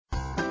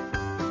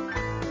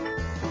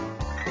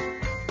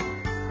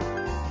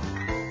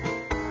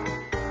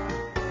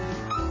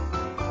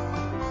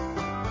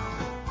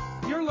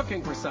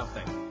looking for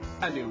something.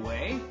 A new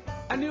way,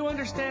 a new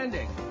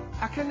understanding,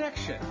 a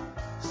connection,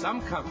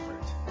 some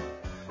comfort.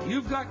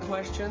 You've got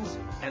questions,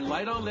 and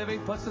Light on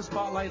Living puts the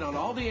spotlight on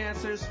all the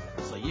answers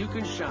so you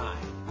can shine.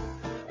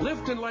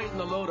 Lift and lighten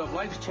the load of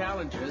life's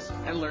challenges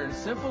and learn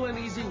simple and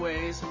easy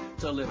ways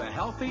to live a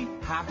healthy,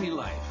 happy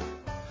life.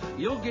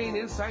 You'll gain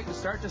insight and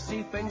start to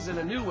see things in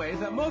a new way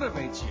that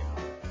motivates you.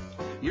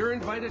 You're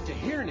invited to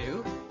hear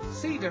new,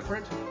 see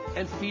different,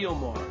 and feel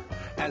more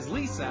as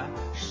Lisa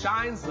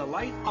shines the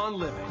light on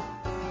living.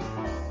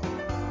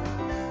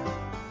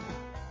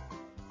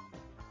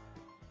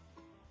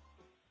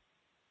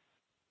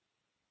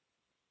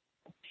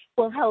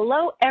 Well,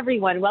 hello,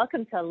 everyone.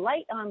 Welcome to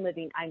Light on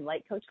Living. I'm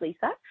Light Coach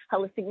Lisa,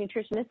 holistic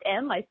nutritionist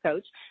and life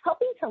coach,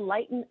 helping to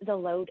lighten the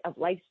load of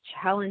life's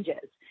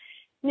challenges.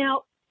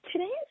 Now,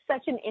 today is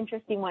such an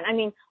interesting one. I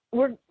mean,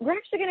 we're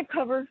actually going to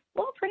cover,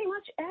 well, pretty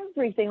much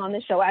everything on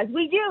the show, as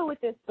we do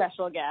with this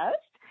special guest.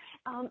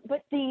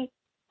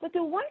 But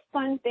the one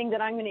fun thing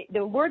that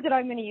the word that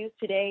I'm going to use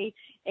today,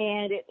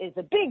 and it is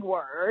a big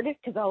word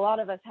because a lot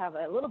of us have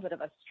a little bit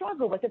of a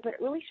struggle with it, but it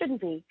really shouldn't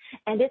be,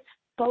 and it's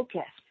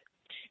focus.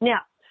 Now,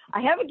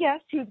 I have a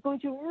guest who's going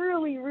to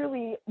really,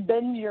 really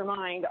bend your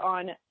mind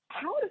on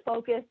how to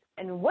focus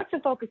and what to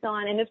focus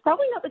on, and it's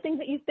probably not the things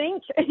that you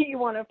think you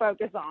want to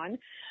focus on.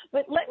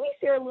 But let me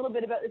share a little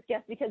bit about this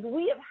guest because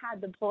we have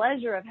had the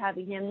pleasure of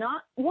having him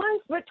not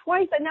once but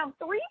twice and now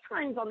 3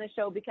 times on the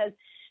show because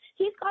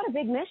he's got a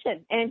big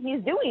mission and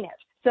he's doing it.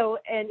 So,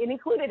 and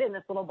included in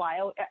this little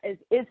bio is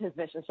his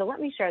mission. So let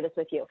me share this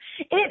with you.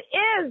 It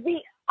is the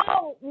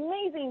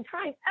amazing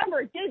time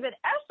ever, David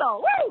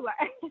Essel. Woo!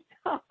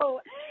 So,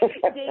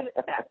 David,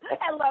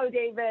 hello,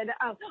 David.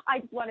 I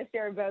just want to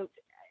share about,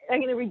 I'm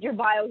going to read your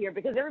bio here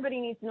because everybody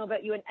needs to know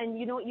about you. And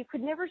you know, you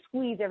could never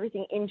squeeze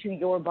everything into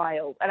your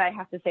bio, and I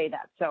have to say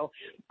that. So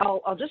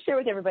I'll just share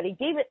with everybody.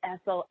 David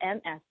Essel,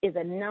 MS, is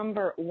a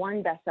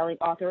 #1 best-selling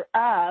author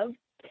of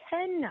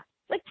 10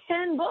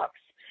 books.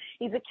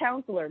 He's a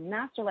counselor,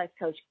 master life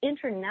coach,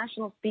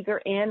 international speaker,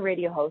 and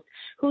radio host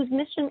whose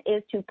mission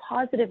is to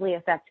positively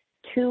affect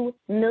 2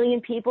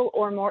 million people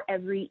or more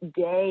every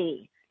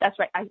day. That's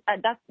right.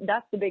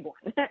 That's the big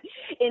one.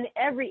 In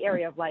every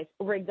area of life,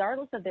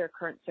 regardless of their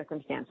current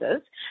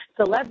circumstances.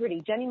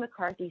 Celebrity Jenny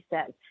McCarthy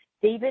says,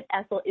 David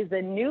Essel is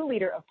the new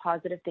leader of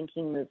positive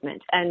thinking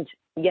movement. And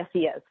yes,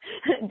 he is.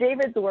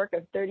 David's work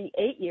of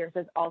 38 years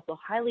is also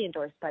highly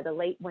endorsed by the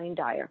late Wayne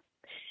Dyer.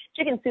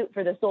 Chicken Soup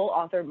for the Soul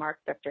author Mark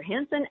Victor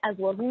Hansen, as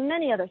well as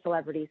many other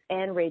celebrities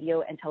and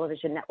radio and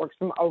television networks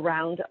from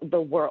around the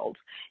world.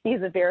 He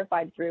is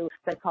verified through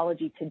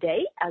Psychology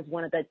Today as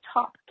one of the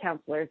top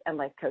counselors and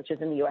life coaches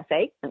in the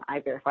USA, and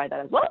I verify that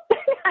as well.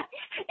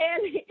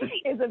 And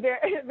he is a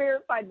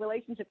verified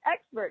relationship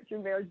expert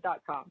through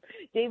marriage.com.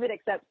 David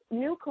accepts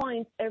new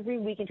clients every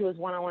week into his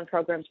one-on-one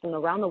programs from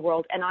around the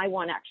world, and I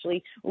want to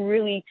actually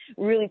really,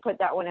 really put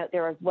that one out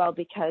there as well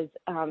because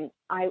I'm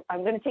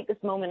going to take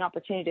this moment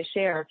opportunity to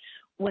share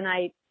when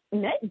I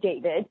met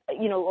David,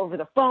 you know, over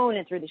the phone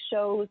and through the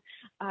shows.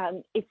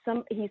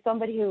 He's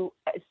somebody who,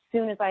 as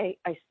soon as I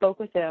spoke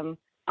with him,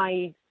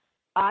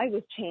 I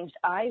was changed,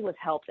 I was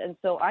helped, and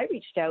so I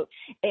reached out,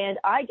 and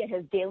I get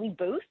his daily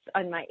boost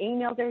on my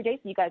emails every day,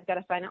 so you guys got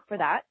to sign up for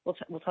that. We'll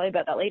tell you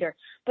about that later.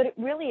 But it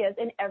really is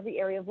in every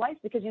area of life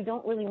because you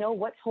don't really know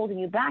what's holding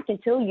you back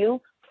until you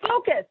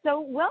focus.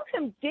 So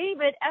welcome,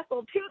 David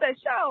Essel, to the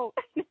show.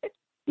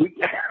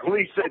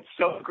 Lisa, it's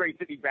so great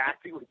to be back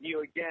with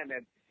you again,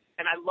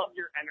 and I love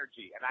your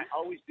energy, and I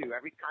always do.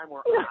 Every time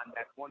we're on,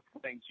 that's one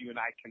of the things you and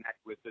I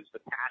connect with is the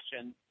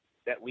passion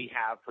that we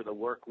have for the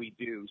work we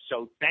do.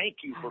 So thank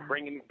you for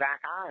bringing me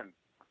back on.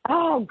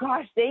 Oh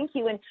gosh, thank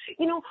you. And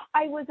you know,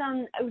 I was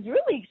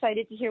really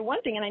excited to hear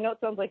one thing, and I know it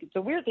sounds like it's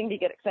a weird thing to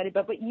get excited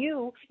about, but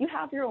you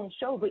have your own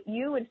show, but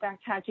you in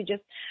fact had to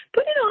just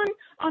put it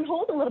on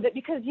hold a little bit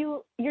because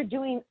you're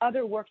doing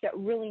other work that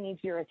really needs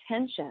your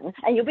attention,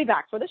 and you'll be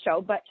back for the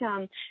show. But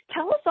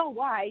tell us all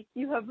why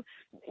you have,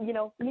 you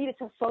know, needed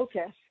to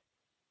focus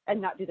and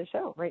not do the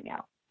show right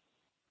now.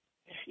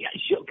 Yeah,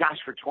 gosh,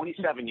 for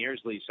 27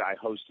 years, Lisa, I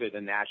hosted a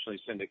nationally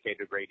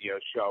syndicated radio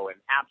show and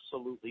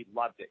absolutely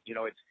loved it. You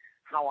know, it's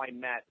how I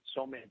met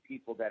so many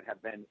people that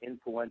have been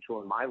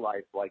influential in my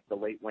life, like the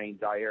late Wayne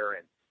Dyer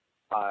and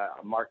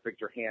Mark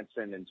Victor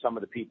Hansen and some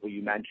of the people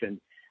you mentioned,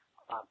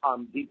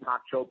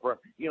 Deepak Chopra.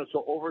 You know,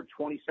 so over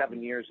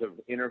 27 years of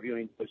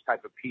interviewing those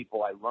type of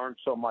people, I learned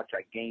so much.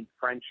 I gained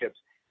friendships.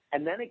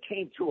 And then it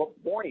came to a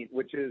point,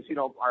 which is, you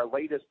know, our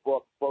latest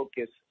book,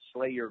 Focus,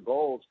 Slay Your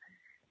Goals,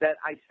 that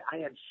I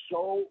had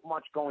so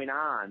much going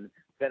on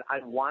that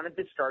I wanted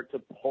to start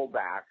to pull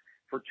back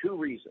for 2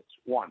 reasons.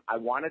 One, I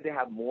wanted to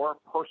have more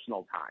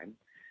personal time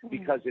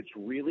because it's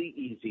really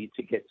easy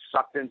to get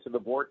sucked into the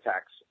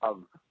vortex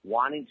of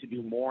wanting to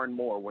do more and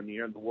more when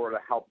you're in the world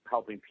of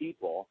helping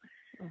people.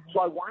 So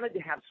I wanted to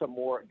have some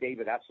more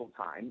David Essel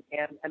time.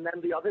 And then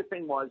the other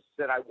thing was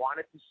that I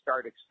wanted to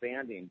start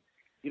expanding.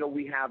 You know,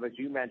 we have, as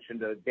you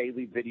mentioned, a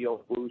daily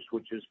video boost,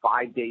 which is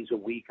 5 days a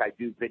week. I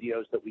do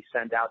videos that we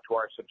send out to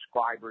our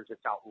subscribers.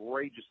 It's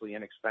outrageously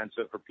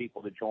inexpensive for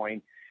people to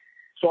join.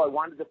 So I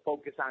wanted to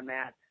focus on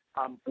that.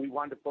 We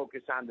wanted to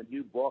focus on the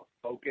new book,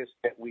 Focus,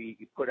 that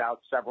we put out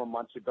several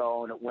months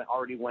ago, and it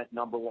already went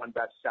 #1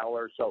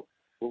 bestseller. So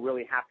we're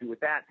really happy with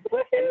that.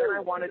 Woo-hoo! And then I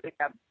wanted to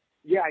have,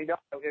 yeah, I know,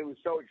 it was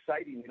so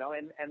exciting,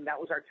 and that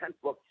was our 10th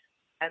book.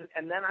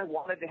 And then I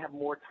wanted to have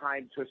more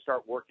time to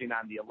start working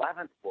on the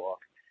 11th book.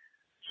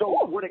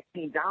 So what it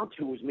came down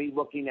to was me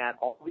looking at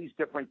all these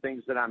different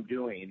things that I'm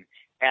doing.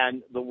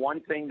 And the one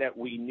thing that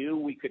we knew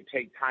we could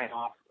take time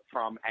off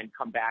from and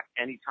come back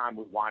anytime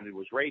we wanted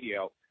was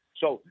radio.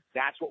 So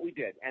that's what we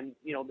did. And,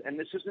 and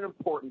this is an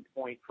important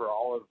point for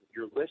all of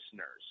your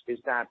listeners, is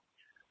that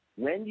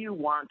when you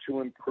want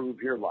to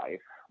improve your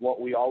life, what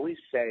we always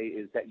say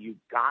is that you've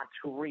got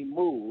to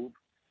remove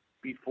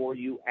before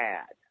you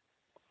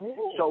add.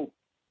 Ooh. So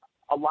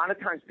a lot of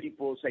times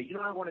people will say,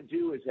 what I want to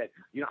do is that,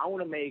 I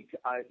want to make,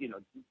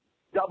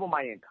 double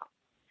my income.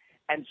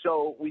 And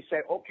so we say,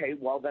 okay,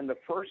 well, then the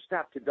first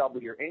step to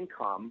double your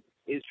income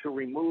is to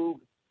remove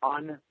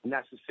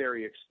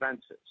unnecessary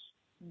expenses.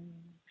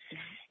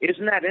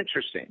 Isn't that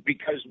interesting?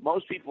 Because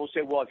most people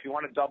say, well, if you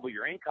want to double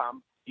your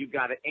income, you've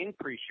got to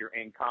increase your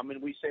income.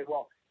 And we say,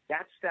 well,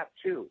 that's step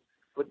 2.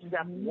 But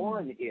step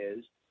 1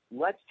 is,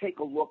 let's take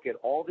a look at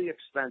all the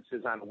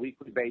expenses on a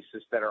weekly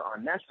basis that are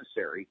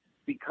unnecessary,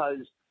 because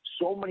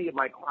so many of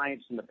my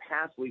clients in the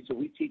past, Lisa,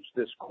 we teach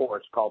this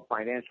course called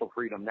Financial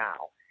Freedom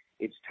Now.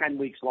 It's 10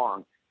 weeks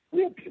long.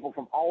 We have people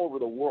from all over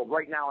the world.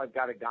 Right now I've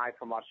got a guy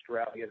from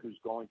Australia who's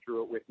going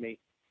through it with me,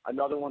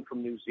 another one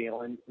from New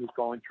Zealand who's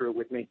going through it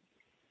with me.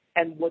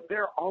 And what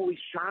they're always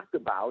shocked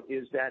about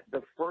is that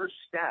the first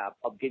step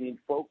of getting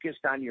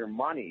focused on your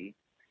money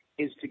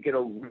is to get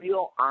a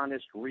real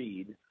honest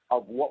read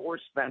of what we're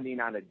spending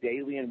on a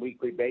daily and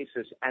weekly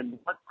basis and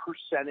what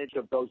percentage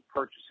of those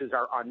purchases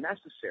are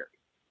unnecessary.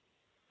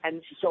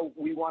 And so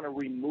we want to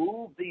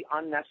remove the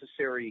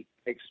unnecessary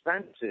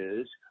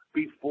expenses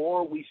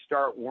before we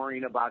start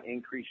worrying about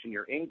increasing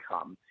your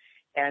income.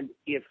 And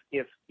if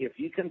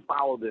you can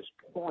follow this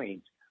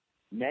point,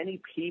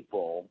 many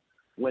people,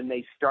 when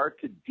they start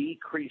to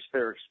decrease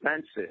their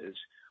expenses,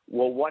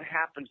 well, what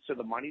happens to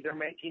the money they're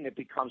making? It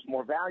becomes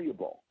more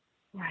valuable.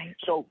 Right.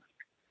 So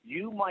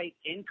you might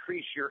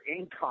increase your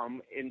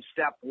income in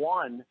step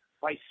 1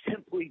 by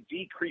simply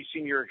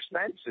decreasing your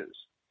expenses.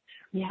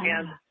 Yeah.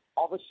 And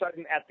all of a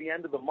sudden, at the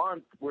end of the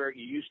month, where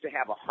you used to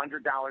have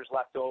 $100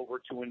 left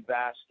over to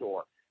invest,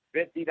 or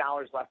 $50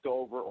 left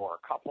over, or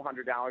a couple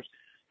 $100,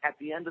 at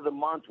the end of the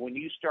month, when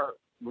you start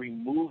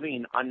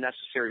removing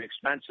unnecessary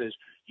expenses,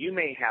 you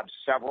may have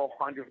several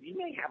hundred, you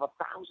may have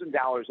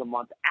 $1,000 a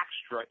month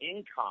extra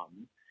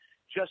income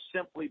just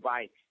simply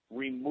by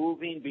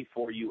removing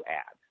before you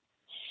add.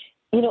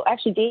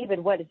 Actually, David,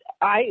 what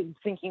I'm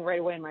thinking right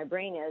away in my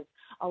brain is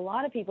a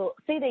lot of people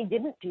say they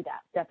didn't do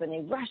that step and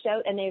they rush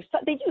out and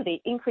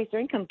they increase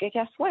their income.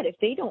 Guess what? If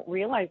they don't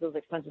realize those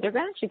expenses, they're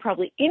going to actually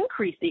probably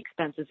increase the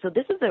expenses. So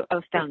this is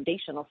a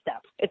foundational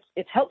step.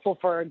 It's helpful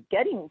for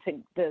getting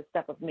to the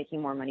step of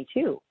making more money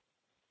too.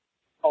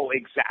 Oh,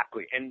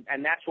 exactly. And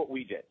that's what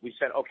we did. We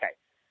said, okay,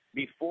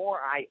 before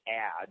I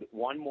add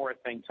one more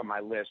thing to my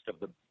list of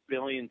the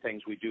billion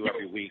things we do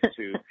every week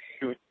to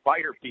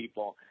inspire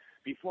people,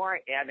 before I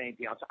add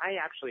anything else, I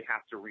actually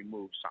have to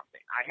remove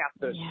something. I have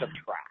to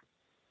subtract.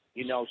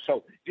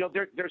 So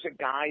there's a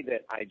guy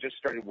that I just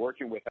started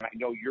working with, and I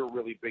know you're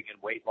really big in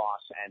weight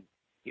loss, and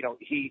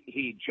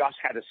he just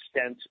had a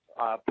stent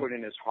put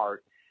in his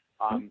heart.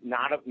 I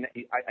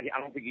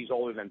don't think he's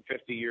older than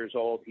 50 years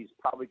old. He's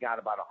probably got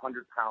about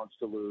 100 pounds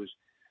to lose.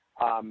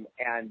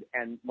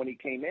 And when he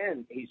came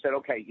in, he said,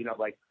 okay,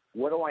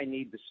 what do I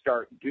need to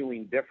start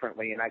doing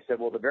differently? And I said,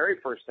 well, the very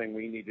first thing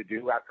we need to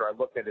do after I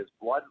looked at his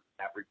blood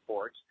lab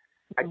reports,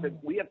 I said,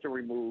 we have to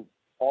remove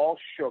all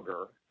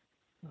sugar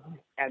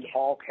and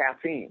all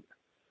caffeine.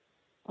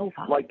 Oh,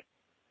 wow.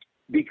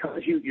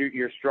 Because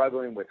you're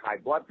struggling with high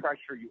blood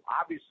pressure, you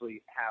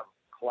obviously have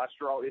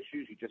cholesterol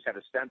issues. You just had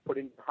a stent put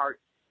in your heart.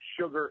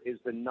 Sugar is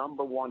the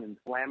 #1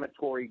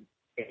 inflammatory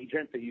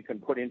agent that you can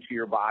put into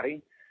your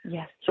body.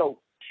 Yes. So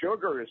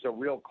sugar is a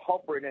real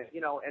culprit,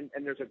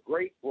 and there's a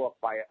great book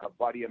by a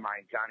buddy of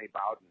mine, Johnny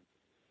Bowden.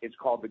 It's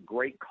called The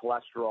Great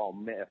Cholesterol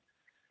Myth,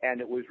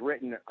 and it was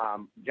written,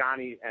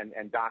 Johnny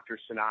and Dr.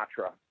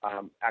 Sinatra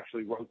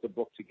actually wrote the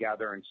book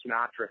together, and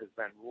Sinatra has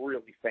been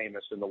really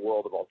famous in the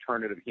world of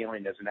alternative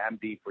healing as an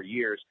MD for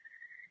years.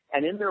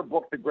 And in their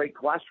book, The Great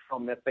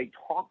Cholesterol Myth, they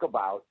talk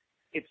about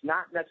it's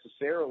not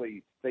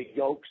necessarily the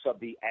yolks of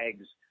the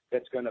eggs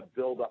that's going to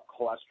build up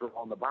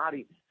cholesterol in the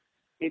body.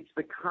 It's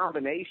the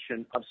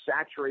combination of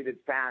saturated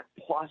fat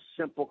plus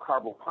simple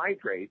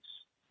carbohydrates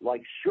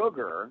like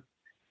sugar,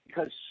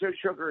 because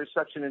sugar is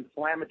such an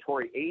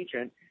inflammatory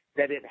agent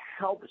that it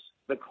helps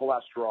the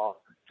cholesterol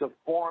to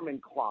form in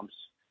clumps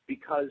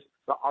because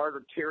the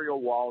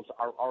arterial walls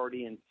are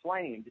already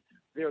inflamed.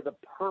 They're the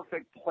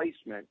perfect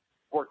placement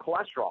for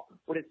cholesterol.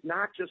 But it's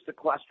not just the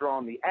cholesterol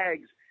in the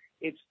eggs.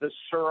 It's the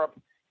syrup.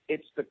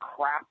 It's the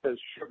crap, the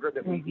sugar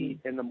that we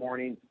eat in the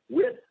morning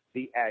with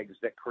the eggs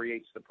that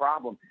creates the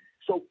problem.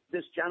 So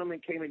this gentleman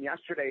came in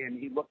yesterday and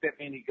he looked at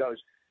me and he goes,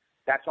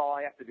 that's all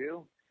I have to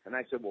do? And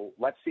I said, well,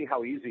 let's see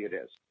how easy it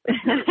is. If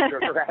you're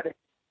a sugar addict,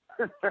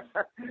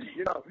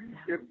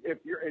 if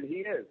you're, and he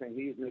is, and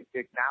he's an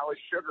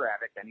acknowledged sugar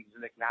addict, and he's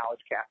an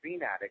acknowledged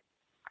caffeine addict.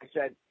 I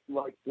said,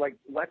 like,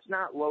 let's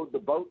not load the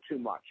boat too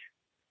much.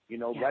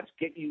 Let's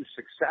get you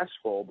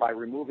successful by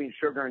removing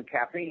sugar and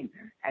caffeine,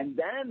 and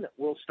then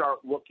we'll start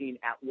looking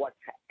at what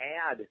to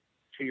add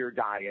to your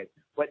diet.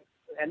 But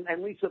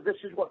and Lisa, this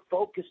is what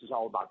focus is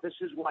all about. This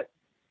is what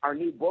our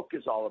new book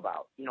is all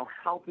about.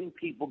 Helping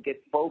people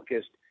get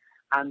focused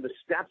on the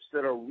steps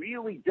that are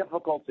really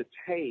difficult to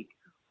take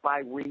by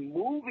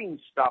removing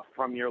stuff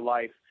from your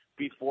life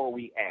before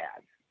we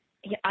add.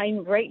 Yeah,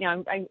 I'm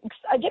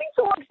getting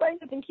so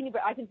excited thinking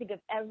about. I can think of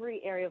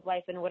every area of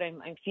life, and what I'm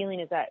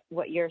feeling is that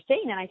what you're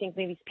saying, and I think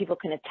maybe people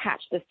can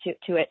attach this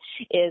to it,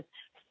 is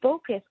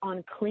focus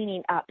on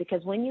cleaning up,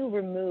 because when you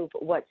remove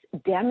what's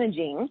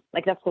damaging,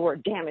 like that's the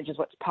word damage is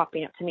what's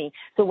popping up to me.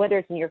 So whether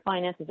it's in your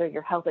finances or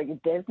your health or your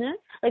business,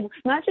 like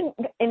imagine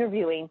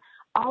interviewing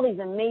all these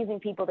amazing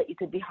people that you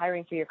could be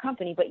hiring for your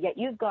company, but yet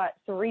you've got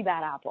 3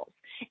 bad apples.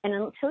 And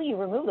until you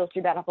remove those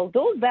 3 bad apples,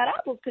 those bad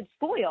apples could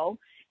spoil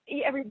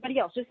everybody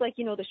else. Just like,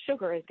 the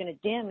sugar is going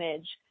to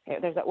damage,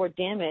 there's that word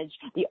damage,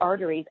 the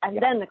arteries, and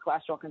then the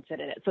cholesterol can sit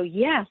in it. So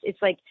yes, it's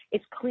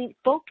clean,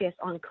 focus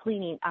on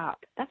cleaning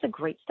up. That's a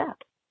great step.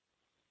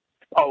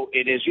 Oh,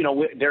 it is.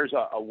 There's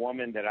a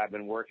woman that I've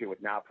been working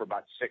with now for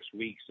about 6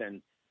 weeks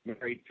and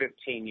married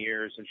 15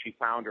 years, and she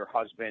found her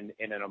husband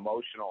in an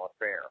emotional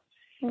affair.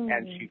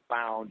 And she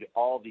found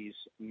all these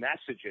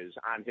messages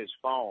on his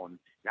phone.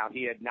 Now,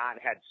 he had not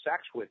had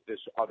sex with this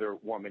other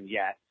woman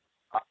yet,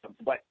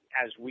 but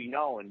as we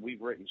know, and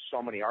we've written so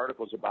many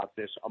articles about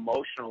this,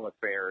 emotional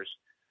affairs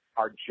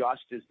are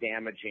just as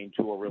damaging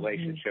to a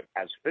relationship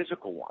as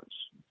physical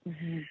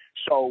ones.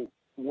 So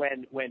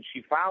when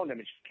she found him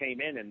and she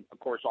came in, and of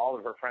course all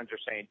of her friends are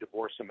saying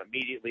divorce him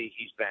immediately.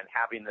 He's been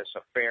having this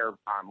affair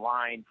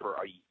online for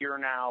a year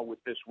now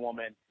with this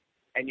woman,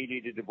 and you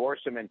need to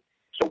divorce him. And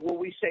so will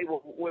we say,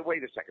 well,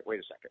 wait a second.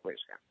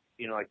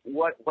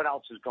 What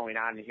else is going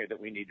on in here that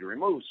we need to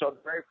remove? So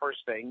the very first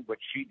thing, what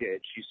she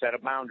did, she set a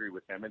boundary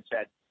with him and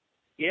said,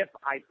 if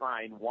I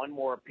find one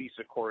more piece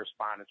of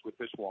correspondence with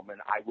this woman,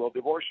 I will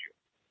divorce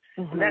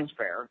you. And that's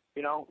fair.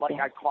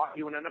 I caught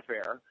you in an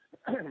affair.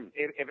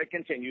 If it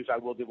continues, I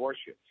will divorce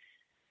you.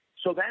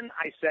 So then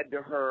I said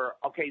to her,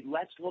 okay,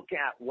 let's look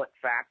at what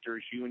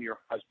factors you and your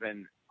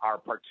husband are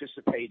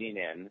participating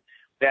in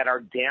that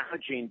are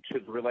damaging to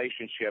the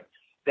relationship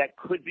that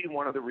could be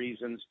one of the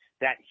reasons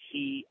that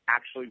he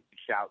actually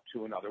reached out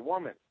to another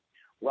woman.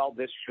 Well,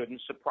 this shouldn't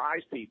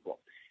surprise people.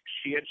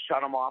 She had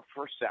shut him off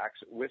for sex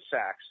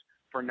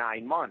for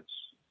 9 months.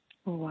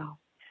 Oh, wow.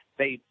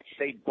 They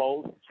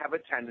both have a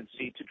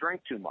tendency to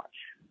drink too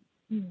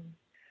much.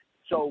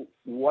 So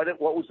what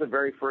was the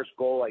very first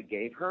goal I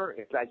gave her?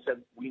 Is I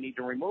said, we need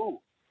to remove.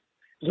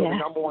 So the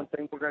number one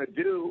thing we're going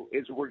to do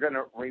is we're going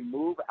to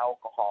remove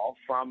alcohol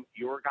from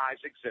your guy's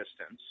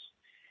existence.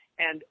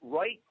 And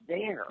right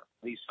there,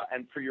 Lisa,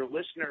 and for your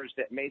listeners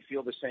that may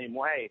feel the same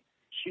way,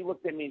 she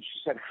looked at me and she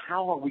said,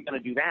 how are we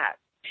going to do that?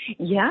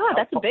 Yeah,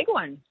 that's a big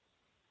one.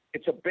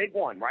 It's a big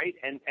one, right?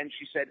 And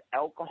she said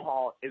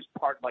alcohol is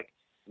part, like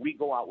we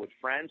go out with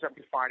friends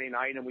every Friday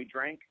night and we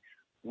drink.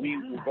 We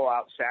will go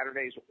out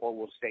Saturdays or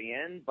we'll stay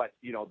in, but,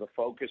 the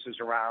focus is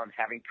around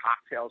having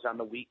cocktails on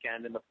the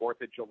weekend and the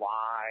 4th of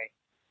July.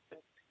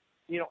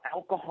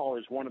 Alcohol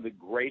is one of the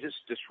greatest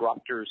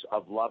disruptors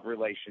of love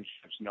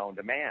relationships known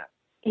to man.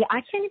 Yeah,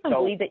 I can't even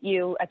believe that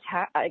you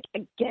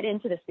get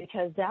into this,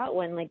 because that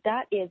one,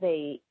 that is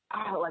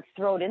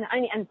throw it in.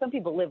 I mean, and some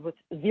people live with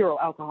 0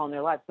 alcohol in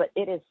their lives, but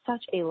it is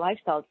such a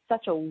lifestyle. It's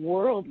such a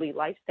worldly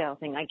lifestyle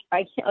thing.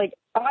 I can't,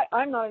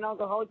 I'm not an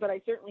alcoholic, but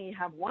I certainly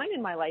have wine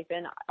in my life,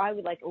 and I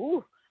would I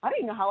don't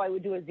even know how I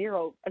would do a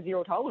zero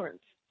tolerance.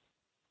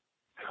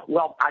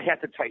 Well, I have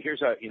to tell you,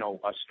 here's a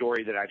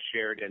story that I've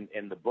shared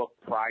in the book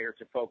prior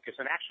to Focus,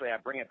 and actually I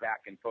bring it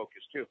back in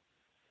Focus too.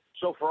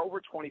 So for over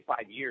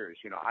 25 years,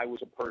 I was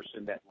a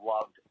person that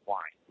loved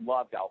wine,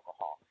 loved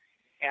alcohol.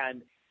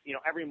 And,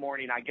 every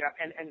morning I get up,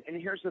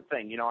 and here's the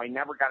thing, I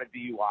never got a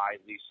DUI,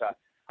 Lisa.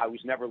 I was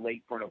never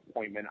late for an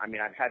appointment. I mean,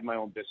 I've had my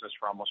own business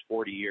for almost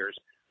 40 years.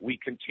 We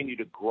continue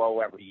to grow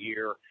every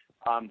year.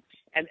 And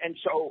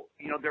so,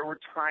 there were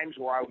times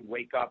where I would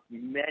wake up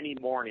many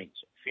mornings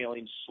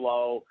feeling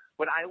slow,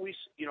 but I always,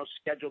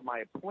 scheduled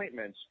my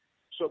appointments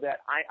so that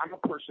I'm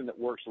a person that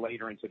works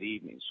later into the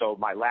evening. So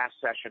my last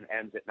session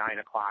ends at 9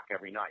 o'clock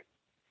every night.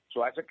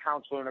 So as a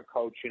counselor and a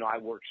coach, I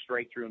work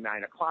straight through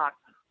 9 o'clock.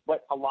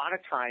 But a lot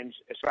of times,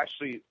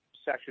 especially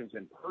sessions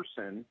in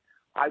person,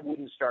 I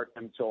wouldn't start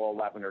them until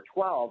 11 or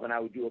 12, and I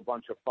would do a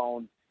bunch of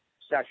phone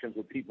sessions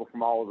with people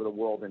from all over the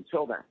world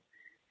until then.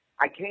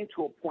 I came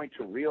to a point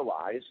to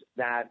realize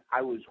that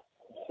I was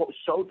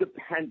so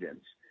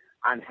dependent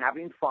on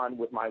having fun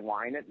with my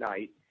wine at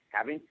night,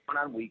 having fun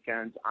on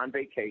weekends, on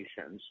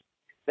vacations,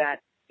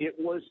 that it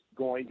was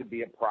going to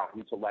be a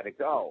problem to let it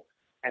go.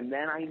 And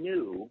then I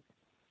knew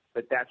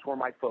that that's where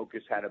my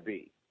focus had to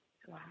be.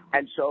 Wow.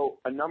 And so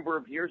a number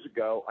of years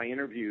ago, I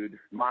interviewed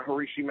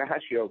Maharishi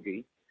Mahesh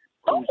Yogi,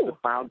 who's Oh. the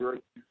founder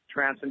of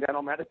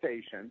Transcendental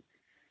Meditation.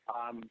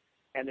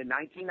 And in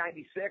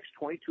 1996,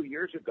 22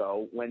 years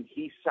ago, when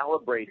he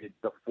celebrated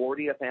the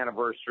 40th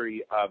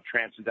anniversary of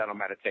Transcendental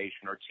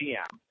Meditation, or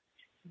TM,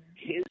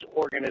 his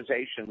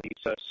organization,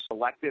 Lisa,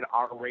 selected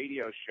our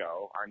radio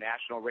show, our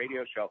national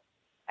radio show,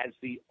 as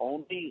the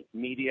only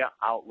media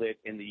outlet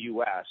in the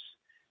U.S.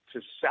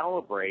 to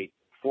celebrate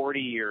 40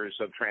 years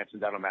of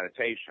Transcendental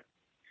Meditation.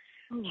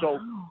 Oh, So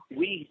wow.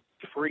 we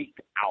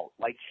freaked out.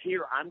 Like,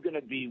 here, I'm going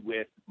to be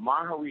with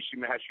Maharishi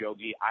Mahesh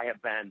Yogi. I have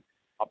been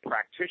a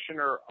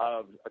practitioner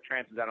of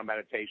Transcendental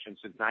Meditation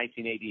since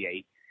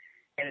 1988,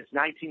 and it's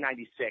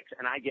 1996,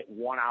 and I get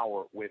 1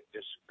 hour with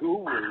this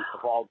guru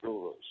of all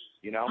gurus,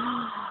 you know?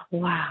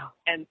 Wow.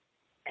 And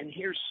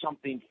here's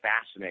something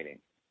fascinating.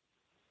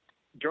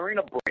 During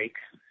a break,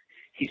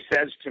 he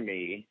says to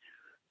me,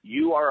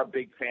 "You are a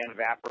big fan of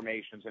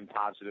affirmations and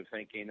positive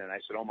thinking." And I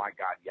said, "Oh, my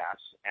God, yes."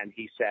 And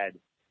he said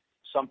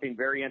something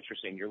very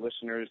interesting. Your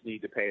listeners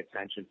need to pay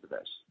attention to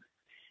this.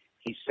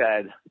 He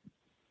said,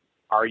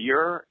 "Are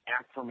your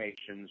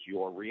affirmations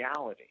your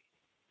reality?"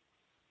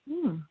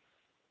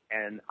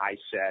 And I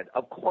said,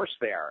 "Of course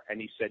they are." And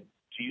he said,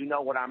 "Do you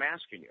know what I'm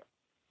asking you?"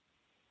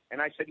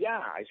 And I said, "Yeah."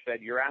 I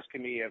said, "You're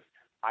asking me if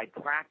I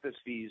practice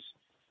these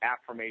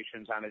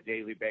affirmations on a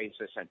daily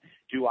basis, and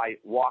do I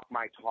walk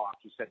my talk?"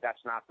 He said,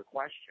 "That's not the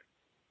question."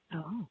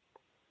 Oh.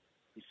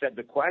 He said,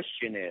 "The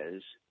question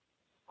is,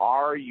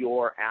 are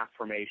your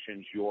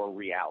affirmations your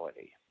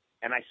reality?"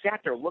 And I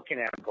sat there looking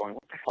at him going,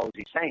 what the hell is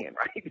he saying,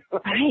 right?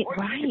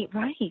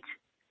 Right.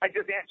 I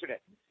just answered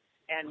it.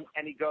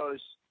 And he goes,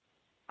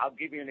 "I'll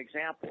give you an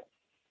example.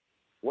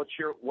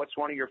 What's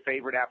one of your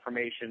favorite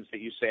affirmations that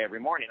you say every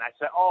morning?" I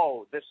said,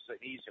 "Oh, this is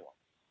an easy one.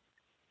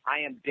 I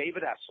am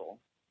David Essel,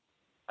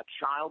 a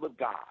child of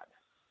God,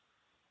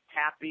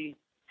 happy,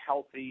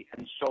 healthy,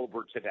 and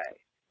sober today."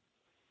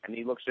 And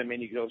he looks at me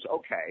and he goes,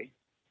 "Okay,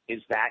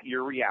 is that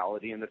your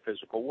reality in the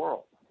physical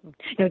world?"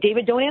 No,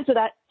 David, don't answer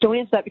that. Don't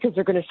answer that, because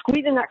they're going to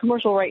squeeze in that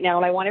commercial right now,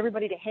 and I want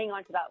everybody to hang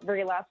on to that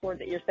very last word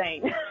that you're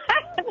saying.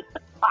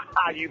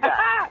 You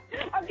bet.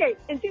 Okay,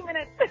 in 2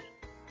 minutes.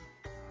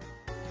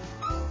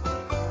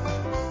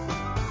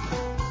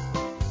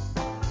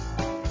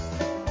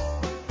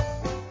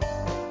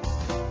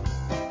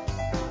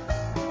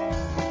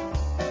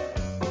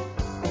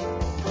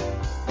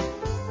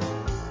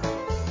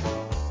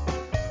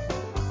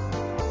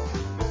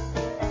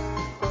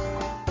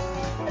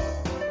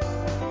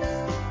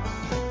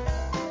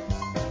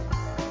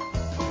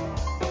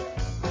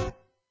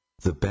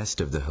 The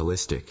best of the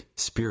holistic,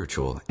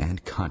 spiritual,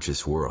 and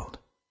conscious world.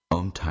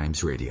 Om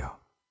Times Radio.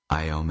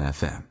 IOM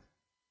FM.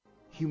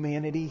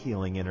 Humanity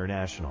Healing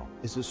International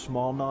is a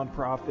small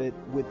nonprofit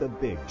with a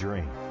big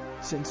dream.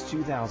 Since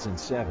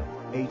 2007,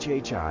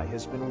 HHI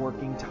has been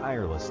working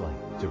tirelessly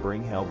to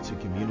bring help to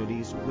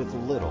communities with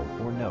little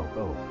or no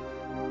hope.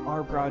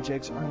 Our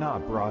projects are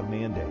not broad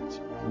mandates,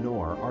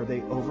 nor are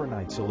they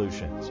overnight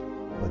solutions,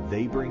 but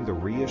they bring the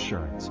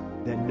reassurance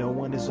that no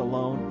one is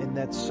alone and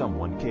that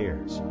someone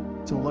cares.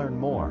 To learn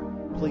more,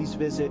 please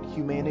visit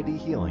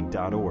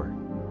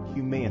humanityhealing.org.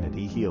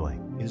 Humanity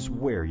Healing is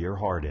where your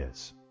heart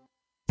is.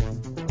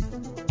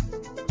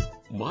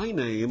 My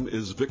name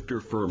is Victor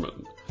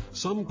Furman.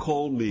 Some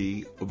call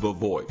me The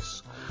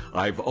Voice.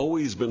 I've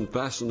always been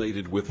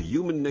fascinated with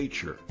human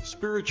nature,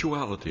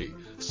 spirituality,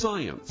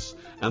 science,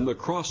 and the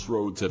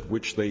crossroads at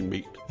which they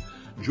meet.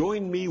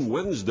 Join me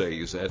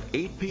Wednesdays at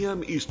 8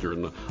 p.m.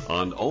 Eastern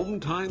on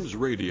Om Times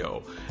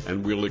Radio,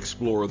 and we'll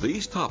explore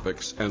these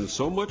topics and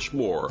so much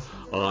more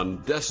on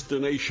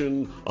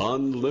Destination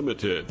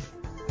Unlimited.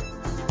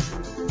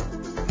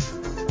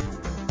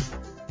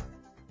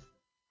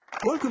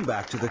 Welcome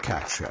back to The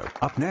Cat Show.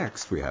 Up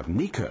next, we have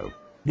Nico.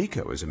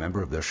 Nico is a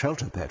member of the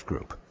Shelter Pet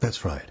Group.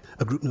 That's right.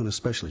 A group known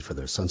especially for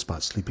their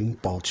sunspot sleeping,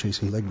 ball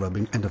chasing, leg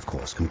rubbing, and of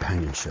course,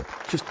 companionship.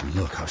 Just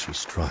look how she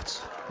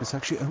struts. It's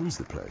like she owns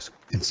the place.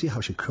 And see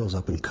how she curls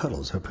up and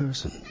cuddles her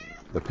person.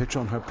 The pitch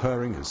on her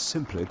purring is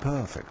simply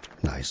perfect.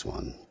 Nice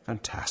one.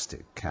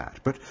 Fantastic cat.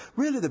 But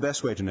really the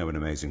best way to know an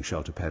amazing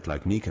shelter pet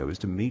like Nico is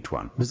to meet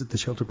one. Visit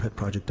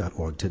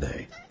theshelterpetproject.org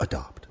today.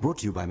 Adopt. Brought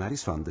to you by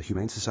Maddie's Fund, the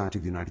Humane Society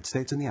of the United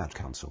States, and the Ad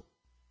Council.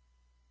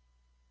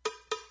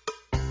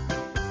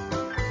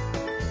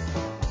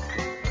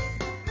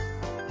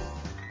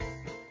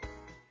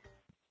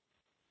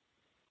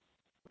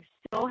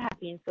 So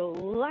happy and so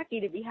lucky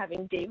to be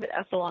having David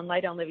Essel on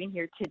Light on Living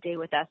here today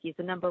with us. He's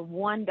the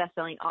 #1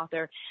 best-selling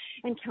author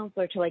and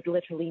counselor to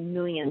literally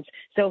millions.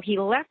 So he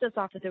left us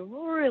off with a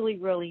really,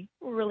 really,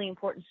 really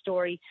important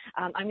story.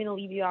 I'm going to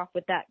leave you off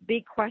with that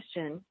big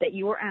question that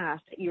you were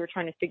asked, that you were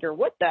trying to figure,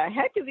 what the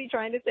heck is he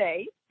trying to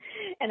say?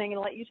 And I'm going to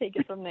let you take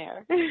it from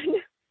there.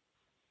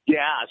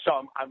 Yeah,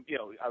 so I'm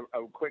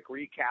a quick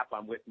recap.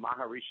 I'm with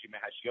Maharishi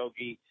Mahesh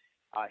Yogi.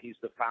 He's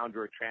the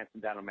founder of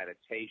Transcendental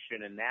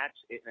Meditation, and that's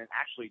it. And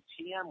actually,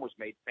 TM was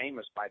made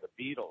famous by the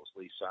Beatles,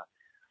 Lisa,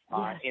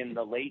 in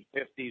the late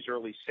 50s,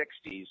 early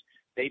 60s,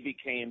 They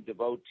became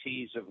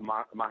devotees of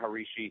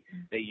Maharishi.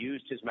 They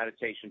used his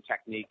meditation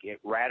technique. It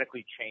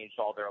radically changed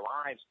all their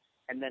lives.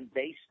 And then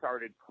they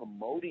started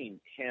promoting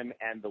him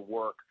and the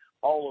work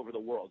all over the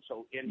world.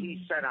 So, and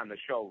he said on the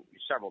show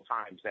several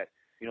times that,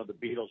 you know, the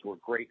Beatles were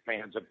great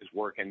fans of his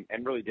work and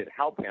really did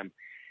help him.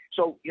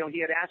 So, you know, he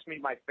had asked me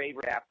my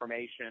favorite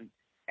affirmation,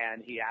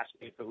 and he asked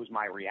me if it was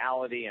my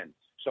reality. And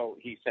so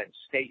he said,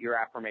 state your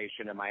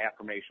affirmation. And my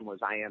affirmation was,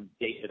 I am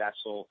David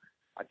Essel,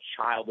 a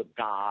child of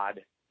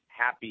God,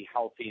 happy,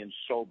 healthy, and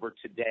sober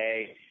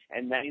today.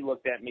 And then he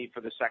looked at me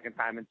for the second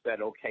time and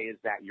said, okay, is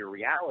that your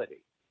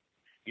reality?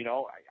 You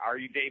know, are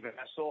you David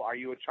Essel? Are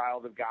you a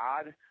child of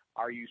God?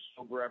 Are you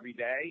sober every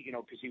day? You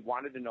know, because he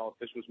wanted to know if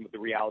this was the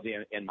reality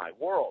in my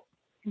world.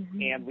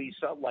 Mm-hmm. And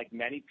Lisa, like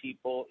many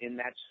people in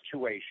that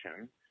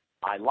situation,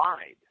 I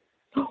lied.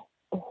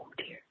 Oh,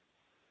 dear.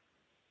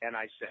 And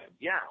I said,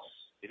 yes,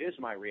 it is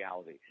my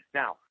reality.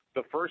 Now,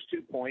 the first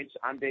 2 points,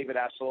 I'm David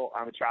Essel,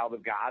 I'm a child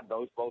of God,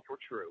 those both were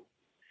true.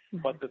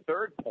 Mm-hmm. But the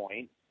third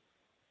point,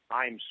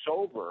 I'm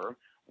sober,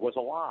 was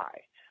a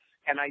lie.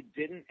 And I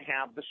didn't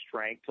have the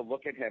strength to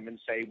look at him and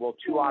say, well,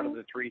 2 out of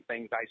the 3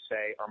 things I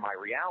say are my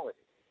reality.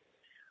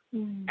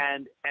 Mm-hmm.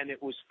 And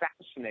it was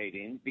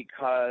fascinating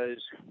because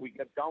we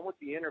got done with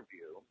the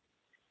interview,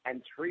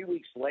 and 3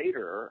 weeks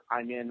later,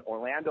 I'm in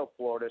Orlando,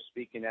 Florida,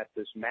 speaking at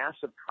this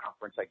massive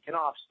conference. I get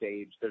off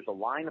stage. There's a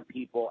line of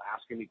people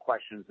asking me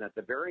questions, and at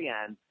the very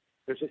end,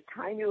 there's this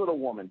tiny little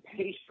woman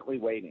patiently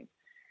waiting.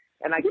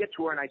 And I get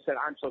to her, and I said,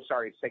 I'm so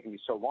sorry it's taking me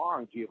so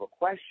long. Do you have a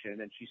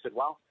question? And she said,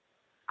 well,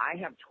 I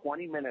have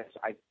 20 minutes.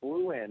 I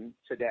flew in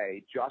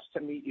today just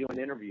to meet you and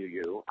interview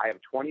you. I have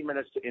 20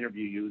 minutes to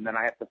interview you, and then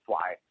I have to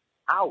fly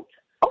out.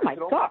 Oh, my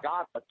God. Oh, my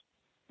God.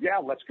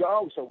 Let's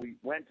go. So we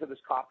went to this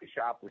coffee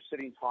shop. We're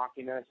sitting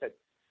talking, and I said,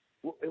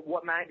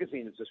 what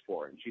magazine is this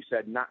for? And she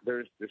said,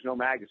 there's no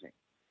magazine.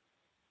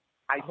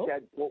 I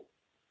said, well,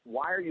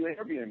 why are you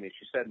interviewing me?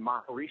 She said,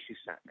 Maharishi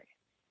sent me.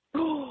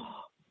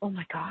 Oh,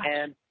 my gosh.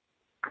 And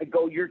I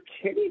go, you're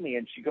kidding me.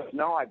 And she goes,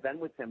 no, I've been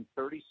with him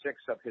 36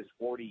 of his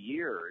 40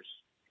 years,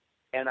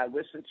 and I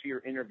listened to your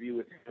interview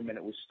with him, and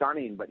it was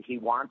stunning, but he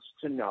wants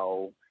to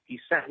know, he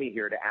sent me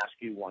here to ask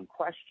you one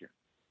question.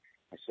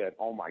 I said,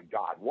 oh, my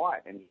God,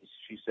 what? And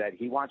she said,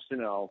 he wants to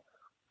know,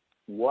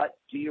 what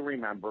do you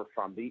remember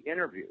from the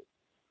interview?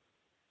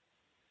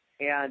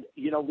 And,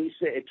 you know,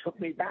 Lisa, it took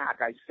me back.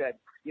 I said,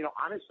 you know,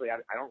 honestly,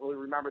 I don't really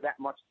remember that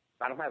much.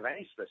 I don't have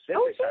any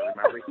specifics. I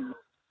remember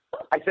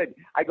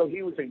I go,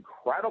 he was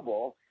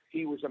incredible.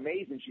 He was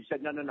amazing. She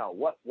said,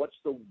 no. What's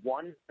the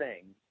one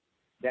thing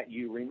that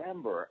you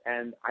remember?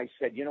 And I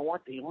said, you know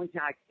what? The only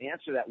thing I can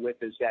answer that with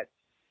is that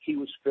he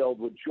was filled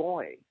with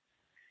joy.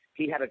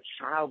 He had a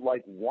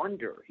childlike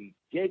wonder. He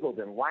giggled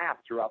and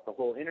laughed throughout the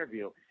whole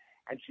interview.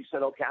 And she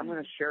said, okay, I'm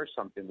going to share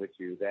something with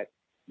you that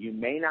you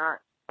may not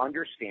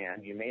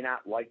understand, you may not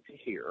like to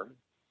hear,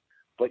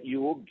 but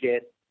you will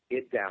get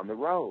it down the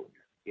road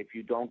if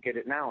you don't get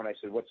it now. And I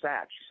said, what's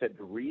that? She said,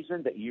 the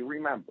reason that you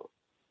remember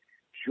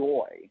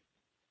joy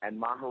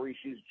and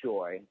Maharishi's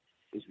joy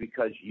is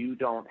because you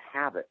don't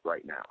have it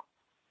right now.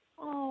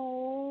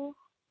 Oh.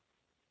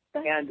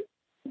 And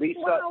Lisa,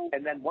 wow.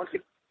 And then once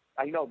it,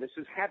 I know this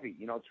is heavy,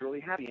 you know, it's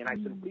really heavy. And I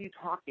said, what are you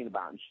talking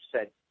about? And she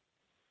said,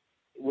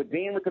 with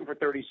being with him for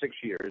 36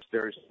 years,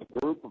 there's a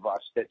group of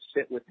us that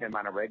sit with him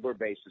on a regular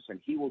basis, and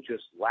he will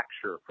just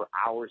lecture for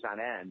hours on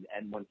end.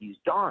 And when he's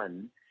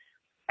done,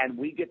 and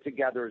we get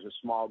together as a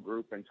small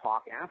group and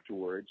talk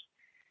afterwards,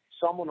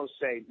 someone will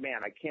say,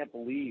 man, I can't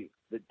believe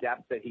the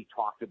depth that he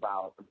talked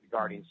about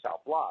regarding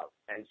self-love.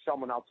 And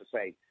someone else will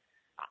say,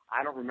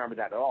 I don't remember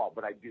that at all,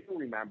 but I do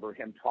remember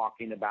him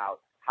talking about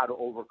how to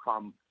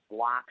overcome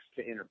blocks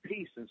to inner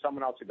peace. And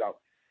someone else would go,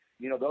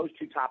 you know, those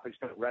two topics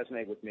don't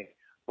resonate with me.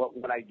 But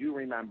what I do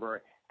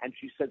remember, and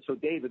she said, so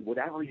David,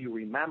 whatever you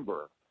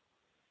remember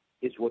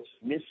is what's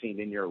missing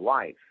in your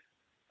life.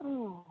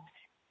 Oh.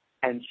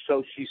 And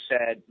so she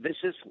said, this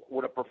is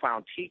what a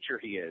profound teacher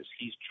he is.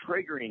 He's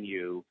triggering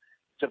you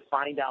to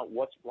find out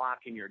what's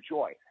blocking your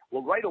joy.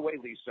 Well, right away,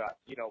 Lisa,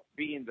 you know,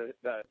 being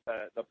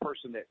the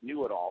person that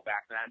knew it all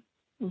back then,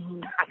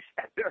 I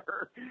said to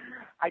her,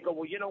 I go,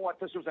 well, you know what?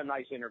 This was a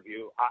nice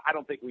interview. I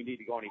don't think we need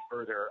to go any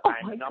further.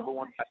 I'm the number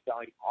one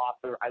best-selling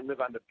author. I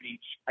live on the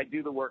beach. I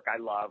do the work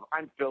I love.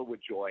 I'm filled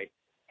with joy.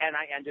 And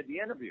I ended the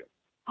interview.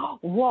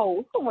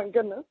 Whoa. Oh, my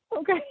goodness.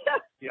 Okay.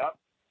 Yep.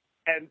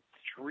 And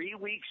 3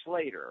 weeks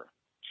later,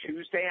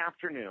 Tuesday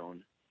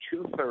afternoon,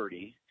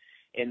 2:30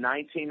 in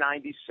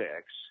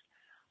 1996,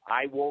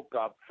 I woke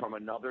up from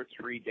another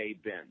 3-day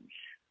binge.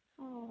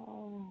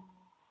 Oh.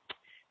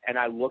 And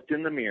I looked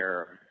in the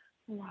mirror.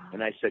 Wow.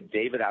 And I said,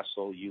 David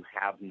Essel, you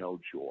have no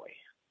joy.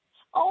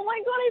 Oh,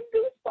 my God, I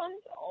have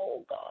goosebumps.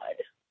 Oh, God.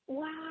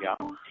 Wow. Yeah.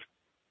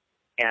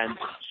 And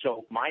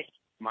so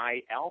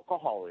my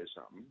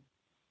alcoholism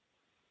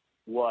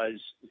was,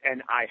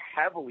 and I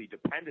heavily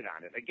depended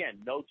on it. Again,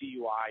 no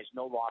DUIs,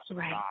 no loss of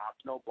jobs,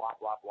 no blah,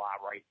 blah,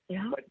 blah, right?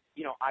 Yeah. But,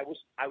 you know, I was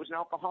an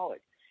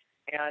alcoholic,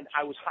 and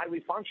I was highly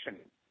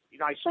functioning. You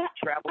know, I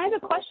traveled. I have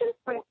a question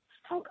for you.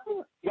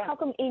 How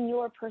come in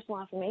your personal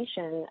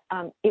affirmation,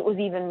 it was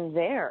even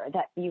there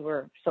that you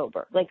were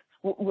sober? Like,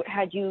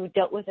 had you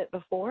dealt with it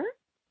before?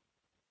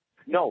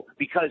 No,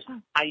 because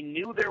I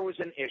knew there was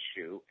an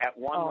issue at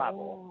one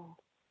level,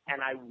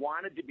 and I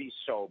wanted to be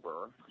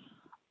sober.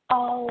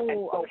 Oh,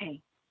 so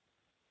okay.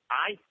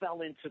 I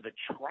fell into the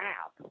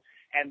trap,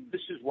 and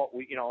this is what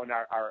we, in our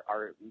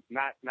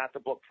not the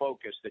book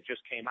Focus that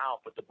just came out,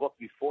 but the book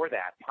before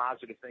that,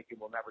 Positive Thinking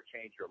Will Never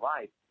Change Your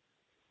Life.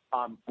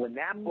 When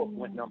that book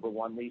went number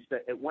one, Lisa,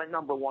 it went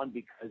number one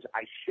because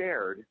I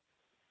shared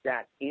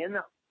that in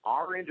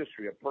our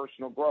industry of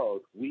personal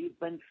growth, we've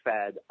been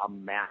fed a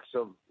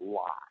massive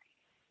lie.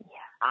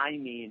 Yeah. I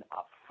mean,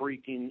 a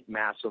freaking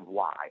massive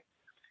lie.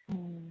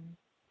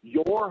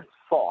 Your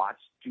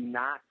thoughts do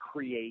not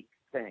create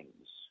things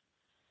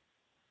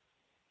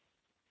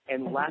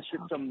unless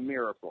it's a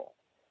miracle.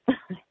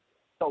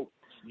 So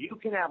you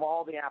can have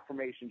all the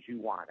affirmations you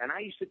want. And I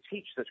used to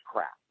teach this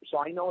crap, so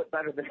I know it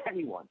better than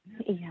anyone.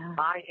 Yeah.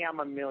 I am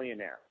a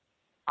millionaire.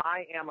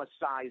 I am a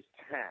size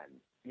 10.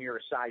 You're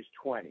a size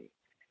 20.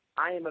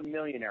 I am a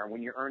millionaire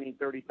when you're earning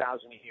 $30,000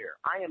 a year.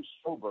 I am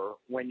sober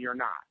when you're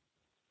not.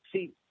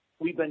 See,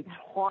 we've been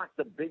taught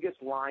the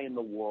biggest lie in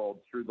the world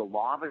through the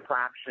law of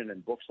attraction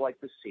and books like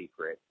The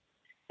Secret,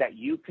 that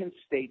you can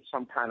state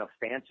some kind of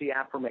fancy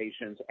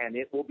affirmations and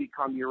it will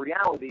become your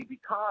reality,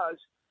 because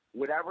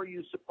whatever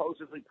you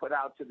supposedly put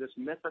out to this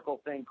mythical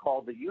thing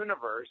called the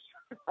universe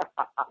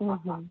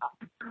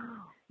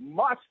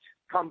must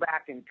come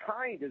back in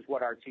kind, is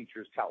what our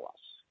teachers tell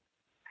us.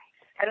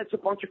 And it's a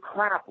bunch of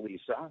crap,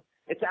 Lisa.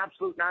 It's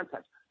absolute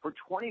nonsense. For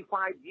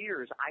 25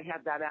 years, I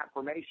had that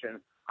affirmation: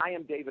 I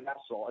am David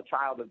Essel, a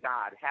child of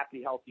God,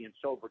 happy, healthy, and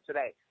sober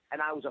today.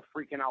 And I was a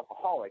freaking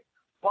alcoholic.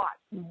 But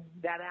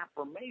that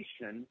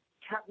affirmation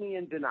kept me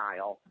in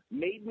denial,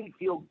 made me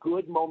feel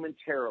good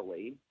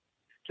momentarily,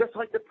 just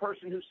like the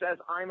person who says,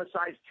 I'm a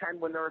size 10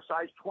 when they're a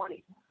size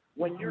 20.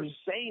 When you're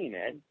saying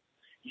it,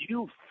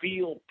 you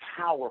feel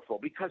powerful,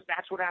 because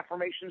that's what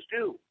affirmations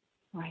do.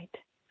 Right.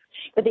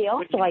 But they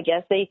also, I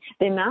guess, they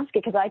mask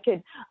it, because I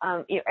could,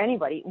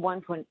 anybody,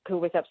 one could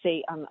wake up,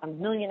 say, I'm a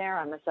millionaire,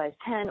 I'm a size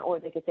 10, or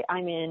they could say,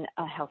 I'm in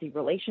a healthy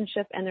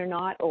relationship, and they're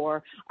not,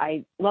 or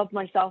I love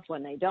myself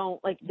when they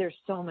don't. Like, there's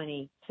so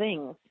many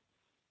things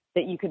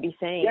that you could be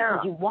saying,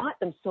 because you want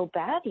them so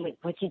badly.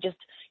 Like,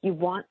 you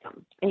want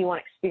them, and you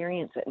want to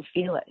experience it and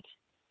feel it.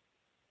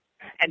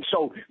 And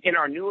so in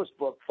our newest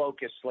book,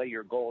 Focus, Slay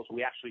Your Goals,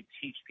 we actually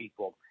teach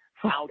people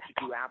how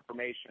to do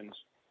affirmations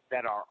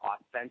that are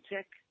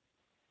authentic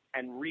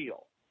and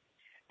real.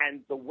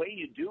 And the way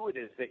you do it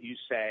is that you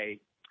say,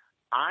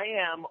 I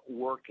am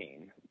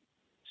working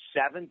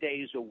 7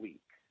 days a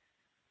week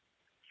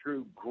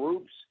through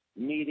groups,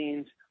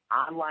 meetings,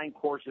 online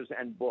courses,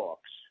 and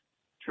books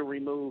to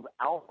remove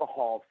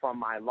alcohol from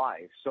my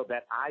life so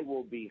that I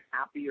will be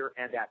happier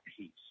and at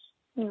peace.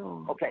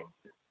 Okay,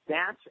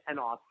 that's an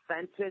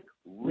authentic,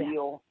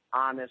 real,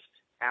 honest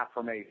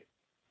affirmation.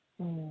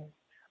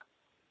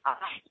 I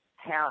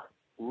have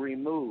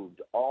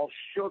removed all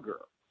sugar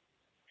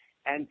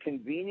and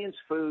convenience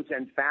foods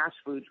and fast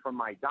foods from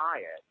my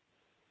diet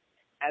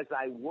as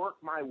I work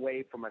my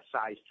way from a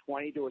size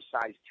 20 to a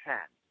size 10.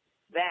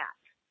 That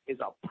is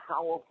a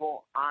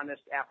powerful,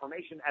 honest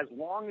affirmation, as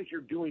long as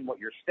you're doing what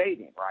you're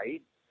stating,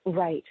 right?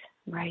 Right.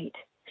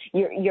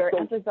 You're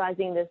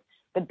emphasizing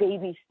the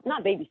baby,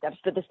 not baby steps,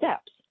 but the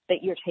steps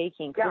that you're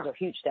taking. Those are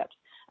huge steps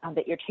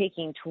that you're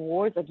taking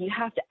towards, like, you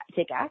have to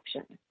take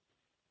action.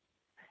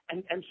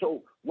 And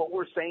so what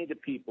we're saying to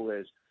people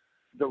is,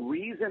 the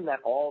reason that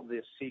all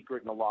this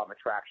secret and the law of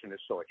attraction is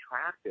so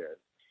attractive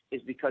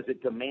is because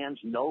it demands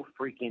no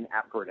freaking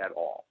effort at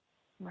all.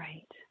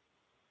 Right.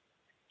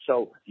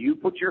 So you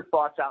put your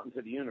thoughts out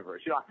into the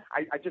universe.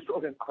 I just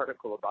wrote an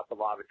article about the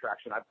law of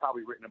attraction. I've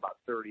probably written about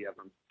 30 of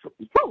them.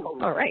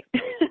 All right.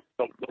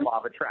 The law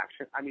of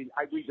attraction. I mean,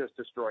 we just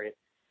destroy it.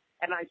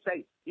 And I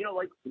say,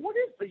 what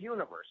is the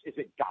universe? Is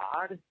it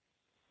God?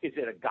 Is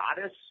it a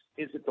goddess?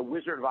 Is it the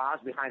Wizard of Oz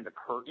behind the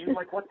curtain?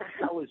 Like, what the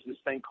hell is this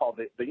thing called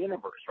the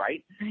universe,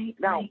 right?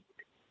 Now,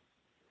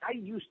 I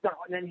used to,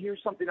 and then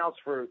here's something else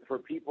for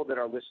people that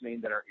are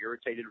listening that are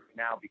irritated right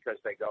now because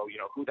they go,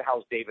 who the hell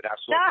is David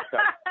Essel?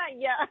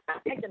 Yeah,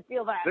 I can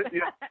feel that.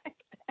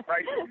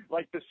 Right?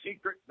 Like The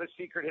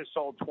Secret has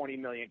sold 20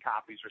 million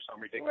copies or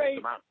some ridiculous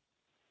amount.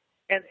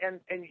 And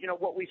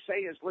what we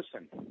say is,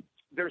 listen,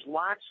 there's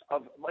lots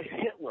of, like,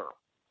 Hitler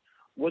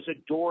was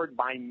adored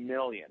by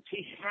millions.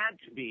 He had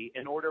to be,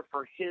 in order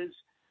for his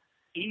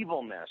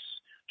evilness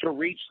to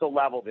reach the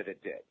level that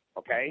it did,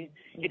 okay?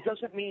 It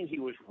doesn't mean he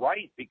was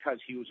right because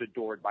he was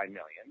adored by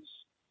millions.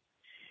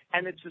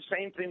 And it's the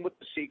same thing with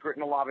The Secret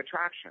and the law of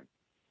attraction.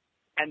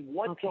 And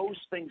what those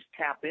things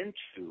tap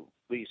into,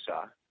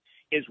 Lisa,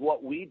 is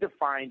what we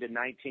defined in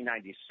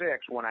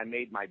 1996 when I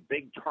made my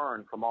big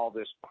turn from all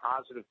this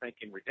positive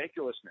thinking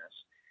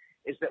ridiculousness,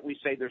 is that we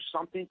say there's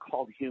something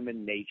called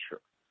human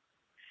nature.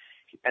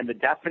 And the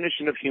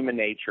definition of human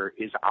nature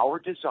is our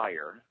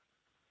desire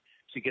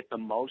to get the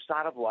most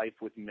out of life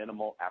with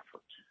minimal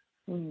effort.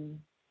 And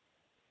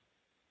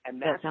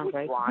that's what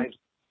drives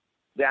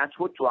That's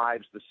what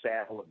drives the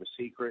sale of The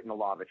Secret and the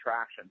Law of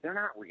Attraction. They're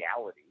not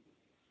reality.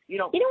 You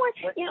know what?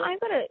 I've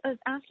got to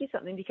ask you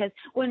something, because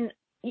when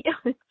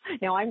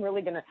now I'm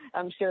really going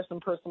to share some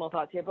personal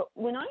thoughts here, but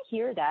when I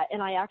hear that,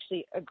 and I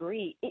actually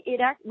agree,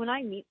 when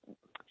I meet,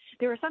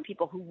 there are some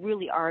people who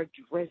really are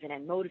driven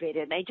and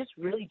motivated, and they just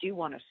really do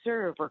want to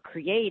serve or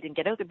create and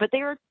get out there, but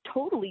they are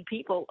totally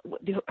people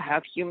who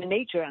have human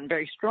nature and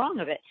very strong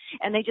of it,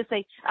 and they just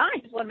say, I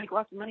just want to make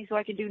lots of money so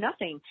I can do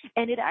nothing.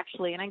 And it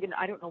actually, and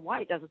I don't know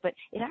why it does it, but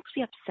it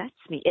actually upsets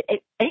me.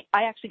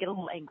 I actually get a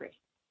little angry.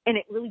 And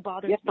it really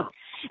bothers me.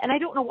 And I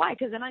don't know why,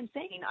 because then I'm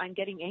saying I'm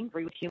getting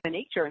angry with human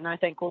nature. And I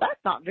think, well,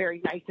 that's not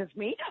very nice of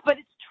me. But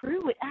it's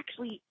true. It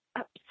actually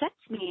upsets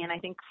me. And I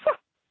think,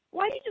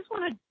 why do you just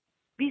want to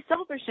be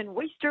selfish and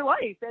waste your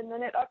life? And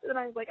then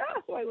I was like,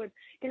 so I was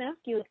going to ask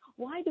you,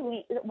 why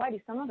do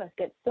some of us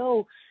get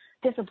so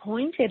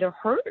disappointed or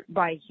hurt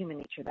by human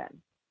nature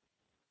then?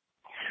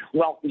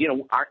 Well,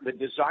 the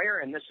desire,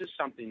 and this is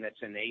something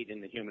that's innate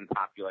in the human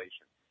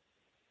population.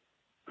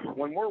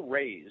 When we're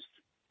raised,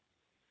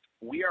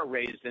 we are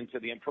raised into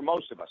for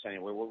most of us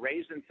anyway, we're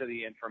raised into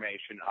the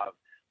information of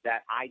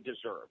that I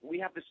deserve. We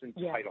have this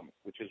entitlement,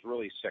 which is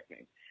really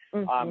sickening.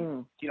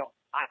 Mm-hmm.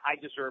 I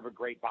deserve a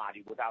great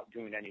body without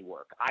doing any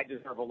work. I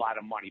deserve a lot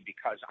of money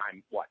because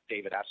I'm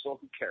David Essel?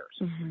 Who cares?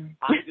 Mm-hmm.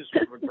 I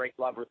deserve a great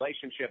love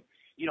relationship.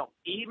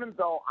 Even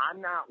though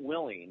I'm not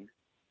willing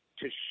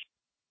to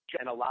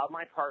and allow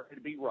my partner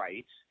to be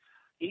right,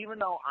 even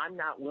though I'm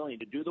not willing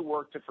to do the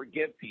work to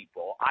forgive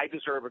people, I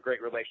deserve a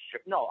great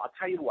relationship. No, I'll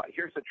tell you what.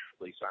 Here's the truth,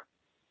 Lisa.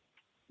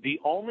 The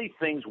only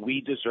things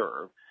we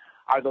deserve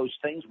are those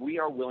things we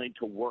are willing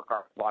to work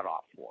our butt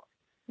off for.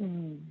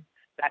 Mm.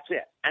 That's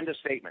it. End of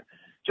statement.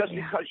 Just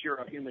because you're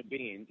a human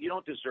being, you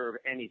don't deserve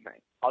anything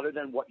other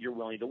than what you're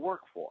willing to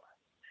work for.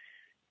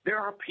 There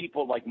are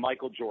people like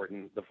Michael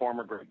Jordan, the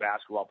former great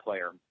basketball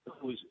player,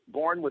 who's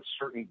born with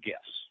certain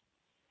gifts,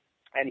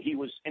 and he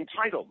was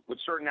entitled with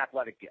certain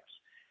athletic gifts.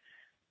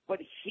 But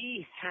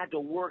he had to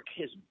work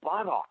his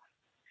butt off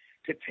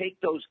to take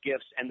those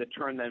gifts and to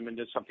turn them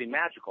into something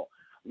magical.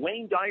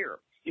 Wayne Dyer,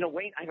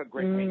 I have a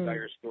great Wayne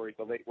Dyer story,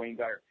 the late Wayne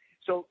Dyer.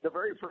 So the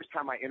very first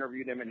time I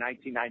interviewed him in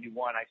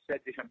 1991, I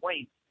said to him,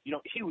 Wayne,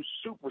 he was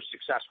super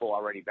successful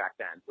already back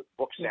then with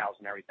book sales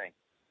and everything.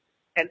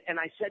 And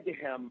I said to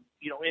him,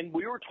 and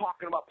we were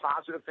talking about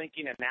positive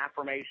thinking and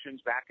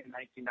affirmations back in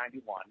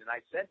 1991. And I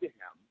said to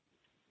him,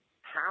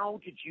 how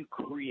did you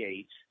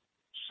create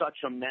such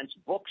immense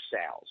book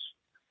sales?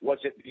 Was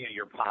it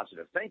your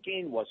positive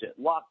thinking? Was it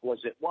luck? Was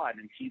it what?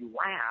 And he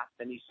laughed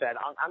and he said,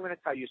 I'm going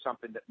to tell you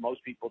something that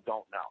most people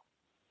don't know.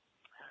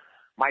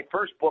 My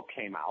first book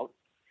came out,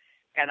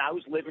 and I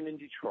was living in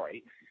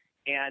Detroit,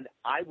 and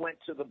I went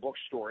to the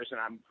bookstores, and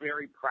I'm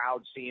very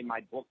proud seeing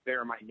my book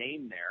there, my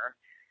name there.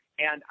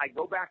 And I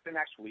go back the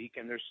next week,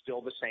 and there's still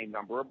the same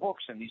number of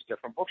books in these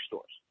different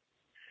bookstores.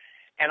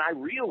 And I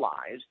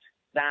realized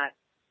that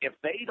if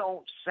they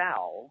don't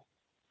sell,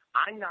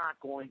 I'm not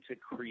going to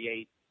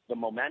create the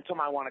momentum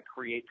I want to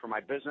create for my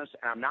business,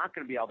 and I'm not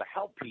going to be able to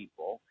help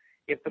people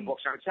if the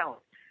books aren't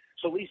selling.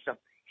 So, Lisa,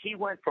 he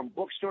went from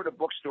bookstore to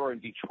bookstore in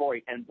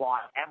Detroit and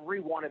bought every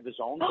one of his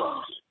own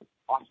books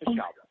off the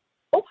shelf.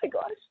 Oh, my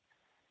gosh.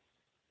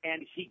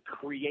 And he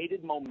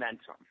created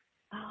momentum.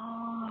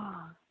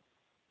 Oh.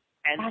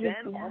 And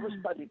then all of a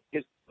sudden,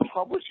 his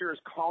publisher is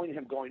calling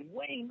him going,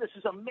 Wayne, this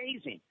is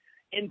amazing.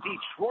 In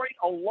Detroit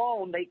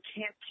alone, they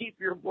can't keep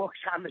your books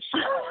on the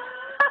shelf.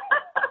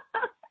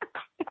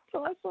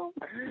 Awesome.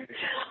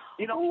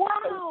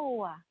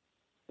 Wow.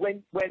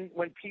 When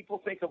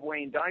people think of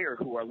Wayne Dyer,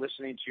 who are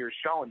listening to your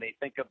show, and they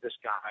think of this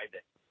guy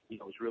that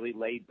is really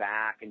laid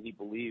back and he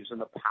believes in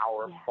the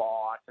power of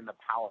thought and the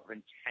power of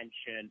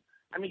intention.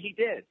 I mean, he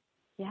did,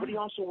 but he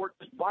also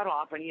worked his butt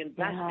off and he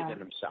invested in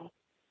himself.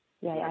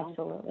 Yeah,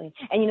 absolutely.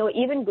 And,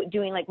 even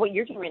doing like what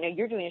you're doing right now,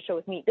 you're doing a show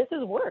with me. This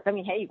is work. I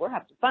mean, hey, we're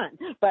having fun.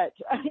 But,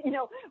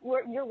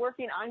 you're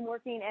working, I'm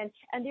working.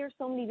 And there's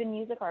so many even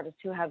music artists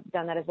who have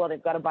done that as well.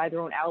 They've got to buy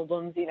their own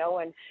albums,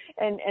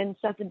 and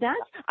stuff.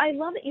 I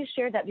love that you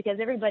shared that, because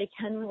everybody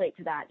can relate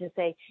to that, to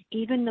say,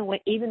 even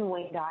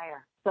Wayne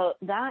Dyer. So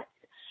that's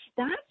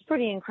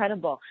pretty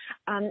incredible.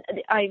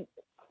 I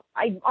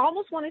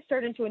almost want to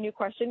start into a new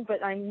question,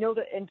 but I know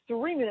that in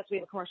 3 minutes we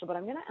have a commercial, but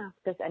I'm going to ask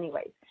this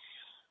anyways.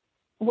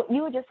 What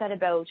you had just said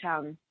about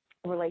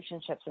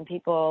relationships, and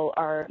people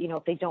are,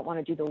 if they don't want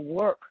to do the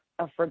work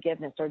of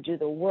forgiveness or do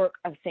the work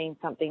of saying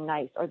something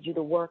nice or do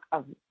the work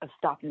of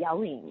stop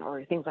yelling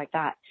or things like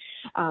that.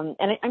 And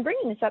I'm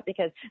bringing this up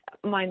because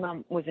my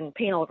mom was in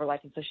pain all of her life,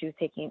 and so she was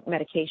taking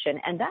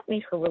medication, and that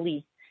made her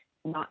really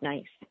not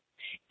nice.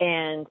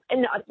 And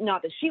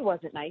not that she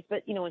wasn't nice,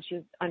 but, when she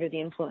was under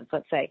the influence,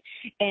 let's say.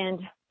 And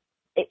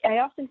I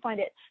often find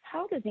it,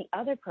 how does the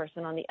other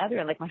person on the other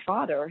end, like my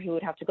father, who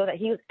would have to go that,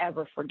 he was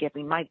ever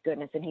forgiving, my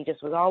goodness, and he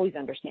just was always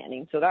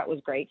understanding, so that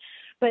was great.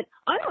 But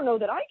I don't know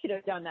that I could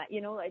have done that,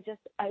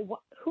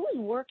 whose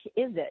work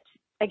is it?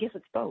 I guess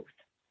it's both.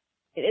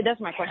 That's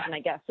my question, I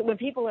guess. So when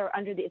people are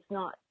under it's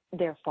not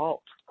their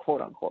fault,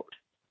 quote unquote.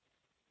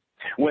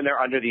 When they're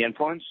under the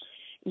influence?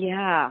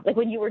 Yeah, like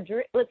when you were,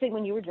 let's say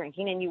when you were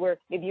drinking and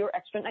if you were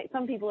extra nice.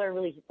 Some people are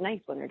really nice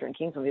when they're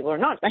drinking. Some people are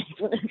not nice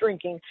when they're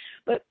drinking.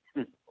 But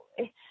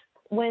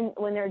when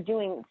they're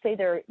doing, say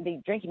they're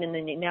drinking and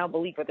then they now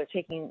believe that they're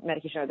taking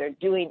medication or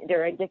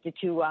they're addicted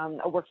to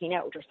working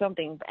out or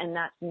something, and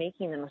that's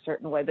making them a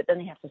certain way. But then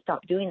they have to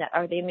stop doing that.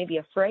 Are they maybe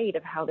afraid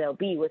of how they'll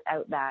be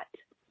without that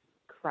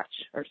crutch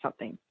or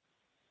something?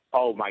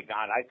 Oh, my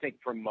God. I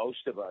think for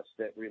most of us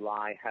that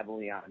rely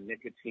heavily on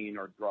nicotine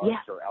or drugs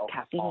or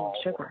alcohol. Caffeine,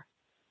 sugar.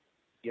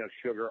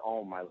 Sugar,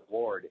 oh, my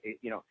Lord.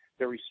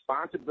 The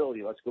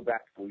responsibility, let's go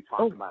back to what we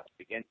talked about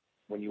again.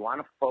 When you want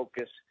to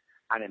focus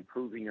on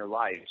improving your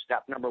life,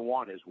 step number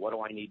one is, what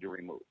do I need to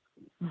remove?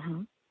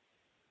 Mm-hmm.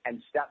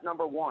 And step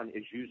number one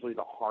is usually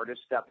the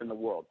hardest step in the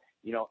world.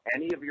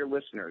 Any of your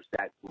listeners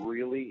that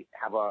really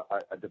have a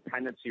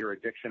dependency or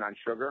addiction on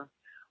sugar,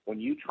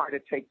 when you try to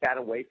take that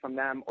away from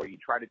them, or you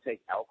try to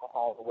take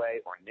alcohol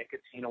away or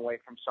nicotine away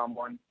from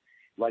someone,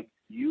 like,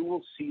 you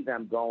will see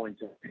them go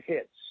into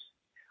pits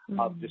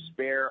of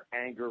despair,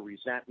 anger,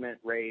 resentment,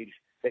 rage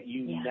that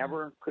you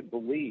never could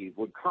believe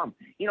would come.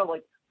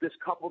 Like this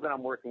couple that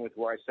I'm working with,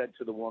 where I said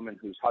to the woman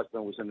whose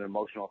husband was in an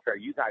emotional affair,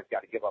 you guys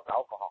got to give up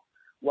alcohol.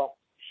 Well,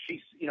 she's,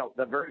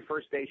 the very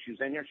first day she was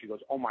in here, she goes,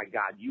 oh, my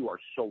God, you are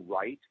so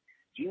right.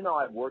 Do you know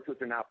I've worked with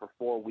her now for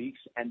 4 weeks,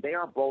 and they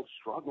are both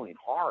struggling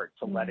hard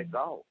to let it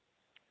go.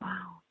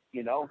 Wow.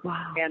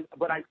 Wow.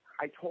 But I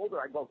told her,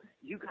 I go,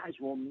 you guys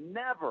will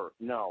never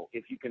know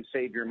if you can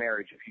save your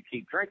marriage if you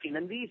keep drinking.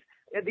 And these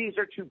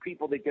are two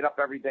people that get up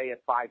every day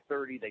at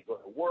 5:30. They go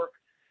to work.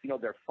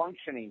 They're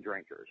functioning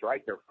drinkers,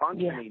 right? They're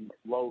functioning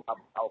low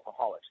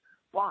alcoholics.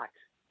 But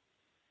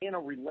in a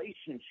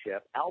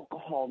relationship,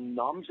 alcohol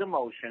numbs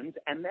emotions,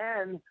 and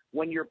then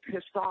when you're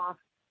pissed off,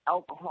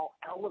 alcohol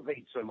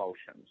elevates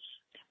emotions.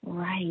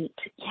 Right.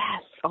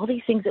 Yes. All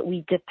these things that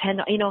we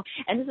depend on,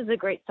 and this is a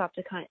great stop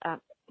to kind of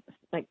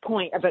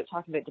point about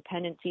talking about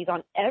dependencies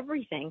on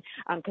everything,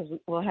 because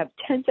we'll have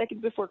 10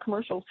 seconds before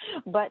commercials.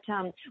 But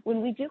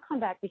when we do come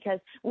back, because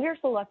we are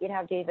so lucky to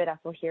have David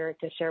Essel here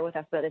to share with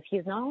us about this.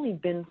 He's not only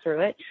been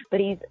through it,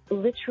 but he's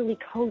literally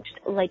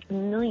coached like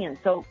millions.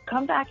 So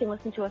come back and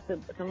listen to us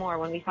some more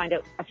when we find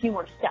out a few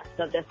more steps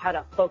of this, how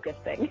to focus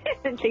things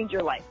and change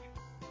your life.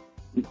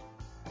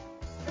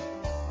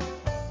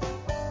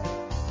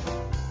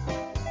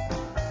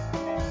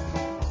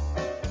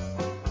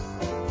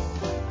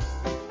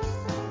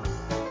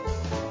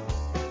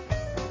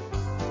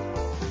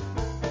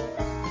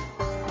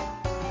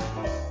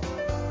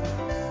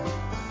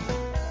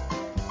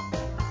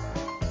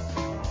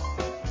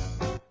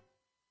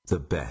 The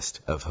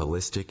best of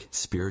holistic,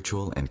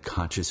 spiritual, and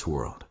conscious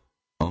world.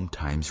 Om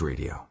Times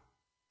Radio.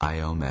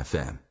 IOM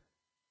FM.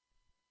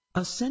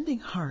 Ascending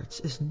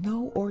Hearts is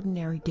no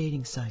ordinary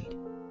dating site,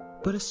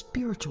 but a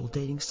spiritual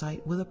dating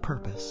site with a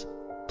purpose,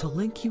 to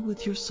link you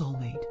with your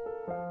soulmate.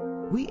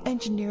 We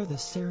engineer the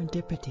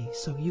serendipity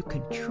so you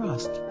can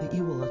trust that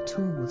you will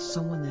attune with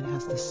someone that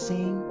has the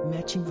same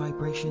matching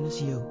vibration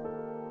as you.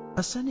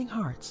 Ascending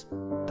Hearts,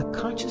 the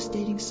conscious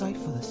dating site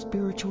for the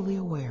spiritually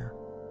aware.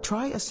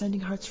 Try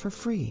Ascending Hearts for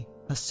free.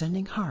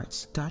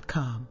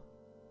 AscendingHearts.com.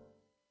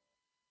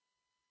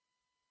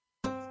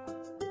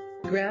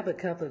 Grab a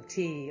cup of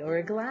tea or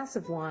a glass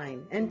of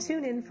wine and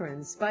tune in for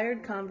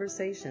Inspired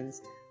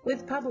Conversations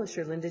with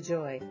publisher Linda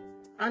Joy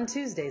on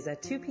Tuesdays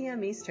at 2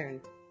 p.m. Eastern.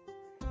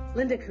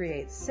 Linda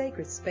creates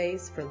sacred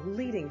space for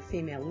leading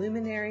female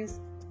luminaries,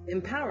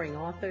 empowering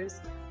authors,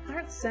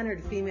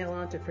 heart-centered female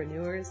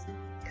entrepreneurs,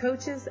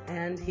 coaches,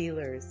 and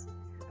healers.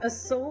 A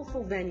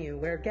soulful venue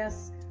where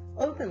guests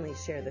openly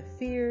share the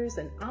fears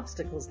and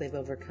obstacles they've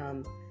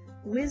overcome,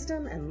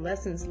 wisdom and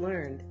lessons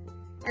learned,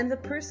 and the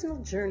personal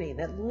journey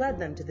that led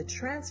them to the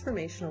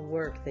transformational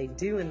work they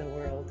do in the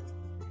world.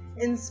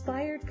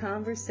 Inspired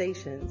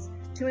Conversations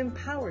to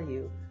empower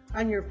you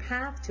on your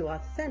path to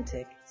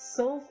authentic,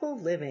 soulful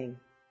living.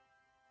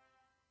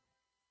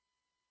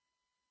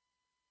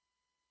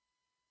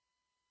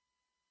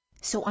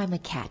 So I'm a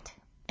cat,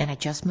 and I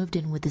just moved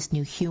in with this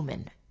new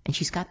human, and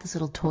she's got this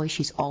little toy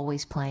she's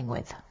always playing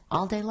with,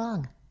 all day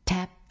long.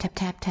 Tap, tap,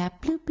 tap,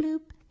 tap, bloop,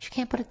 bloop. She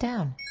can't put it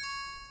down.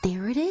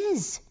 There it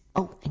is.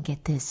 Oh, and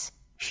get this.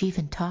 She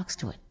even talks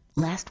to it.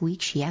 Last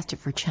week she asked it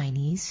for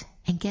Chinese,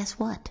 and guess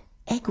what?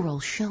 Egg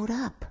rolls showed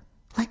up.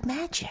 Like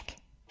magic.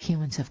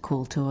 Humans have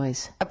cool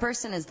toys. A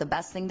person is the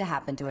best thing to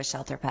happen to a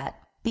shelter pet.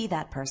 Be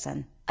that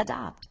person.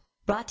 Adopt.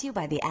 Brought to you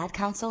by the Ad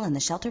Council and the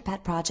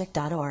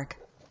ShelterPetProject.org.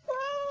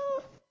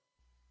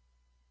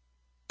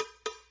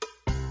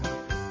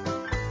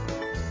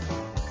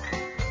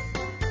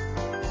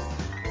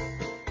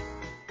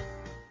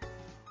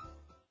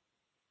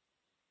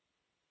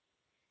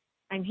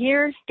 I'm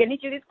here getting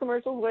through these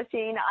commercials,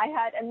 wishing I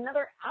had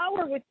another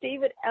hour with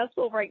David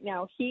Essel right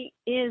now. He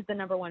is the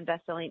 #1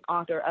 best-selling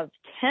author of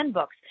 10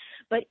 books,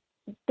 but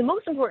the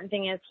most important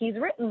thing is he's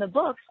written the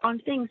books on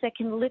things that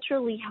can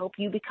literally help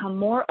you become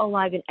more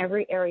alive in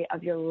every area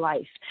of your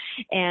life.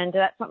 And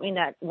that's something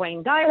that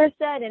Wayne Dyer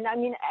said, and I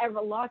mean,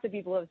 lots of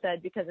people have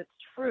said because it's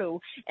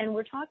true. And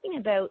we're talking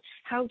about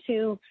how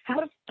to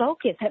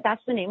focus.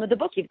 That's the name of the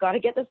book. You've got to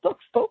get this book,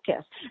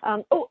 Focus.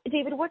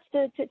 David, what's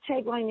the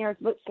tagline there?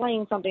 It's about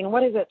slaying something.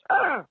 What is it?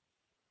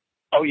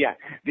 Oh, yeah.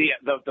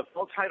 The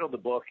full title of the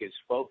book is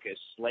Focus,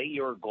 Slay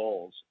Your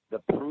Goals, The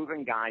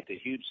Proven Guide to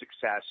Huge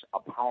Success, A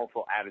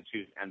Powerful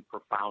Attitude, and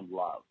Profound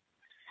Love.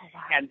 Oh,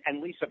 wow.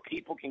 And Lisa,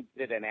 people can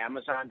get it at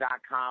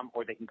Amazon.com,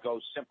 or they can go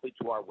simply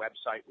to our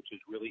website, which is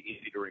really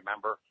easy to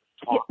remember,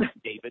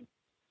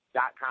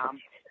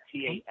 talkdavid.com,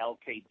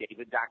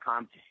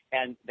 TALKDavid.com,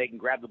 and they can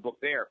grab the book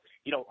there.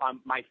 You know,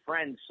 my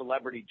friend,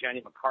 celebrity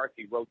Jenny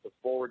McCarthy, wrote the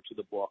foreword to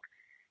the book.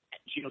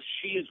 You know,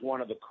 she is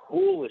one of the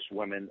coolest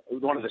women,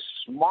 one of the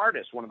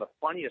smartest, one of the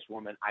funniest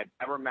women I've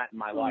ever met in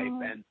my life.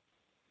 And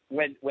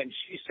when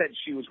she said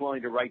she was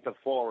willing to write the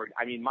foreword,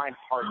 I mean, my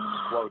heart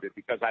exploded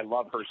because I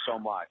love her so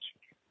much.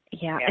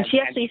 Yeah, and she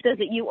actually says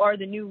that you are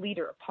the new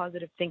leader of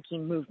positive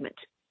thinking movement.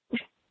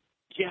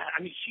 Yeah,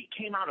 I mean, she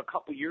came out a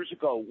couple years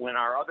ago when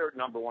our other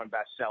number one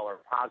bestseller,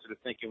 Positive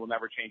Thinking Will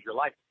Never Change Your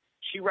Life.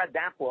 She read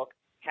that book,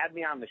 had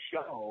me on the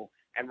show,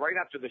 and right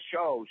after the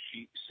show,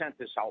 she sent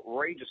this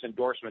outrageous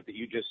endorsement that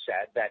you just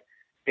said, that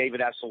David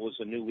Essel was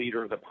the new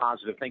leader of the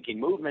positive thinking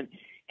movement.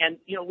 And,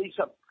 you know,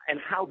 Lisa, and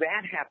how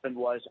that happened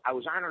was I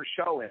was on her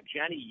show, and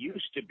Jenny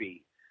used to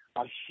be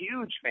a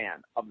huge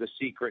fan of The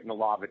Secret and the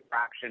Law of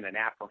Attraction and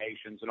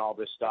affirmations and all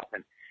this stuff.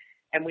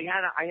 And we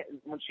had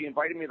when she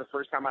invited me the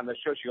first time on the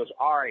show, she goes,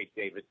 "All right,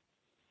 David,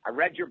 I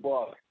read your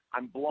book.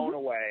 I'm blown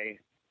away.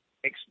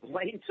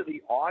 Explain to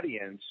the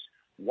audience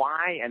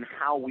why and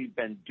how we've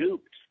been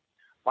duped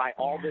by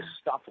all this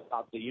stuff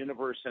about the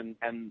universe and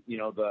you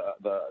know,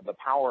 the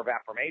power of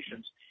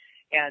affirmations."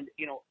 And,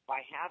 you know,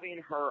 by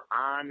having her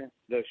on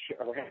the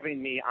show, or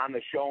having me on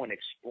the show and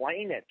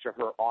explain it to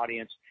her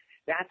audience,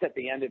 that's at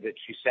the end of it,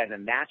 she said,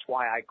 and that's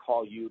why I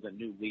call you the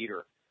new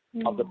leader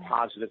of the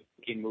positive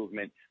thinking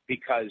movement,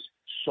 because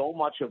so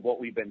much of what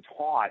we've been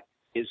taught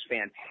is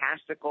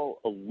fantastical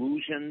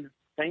illusion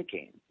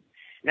thinking.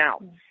 Now,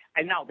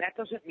 and now that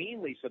doesn't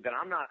mean, Lisa, that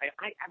I'm not,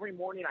 every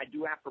morning I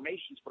do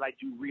affirmations, but I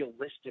do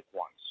realistic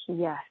ones.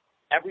 Yes.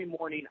 Every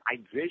morning I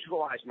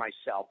visualize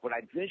myself, but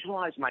I don't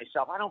visualize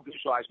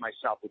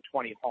myself with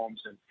 20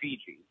 homes in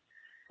Fiji.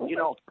 You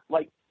know,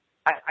 like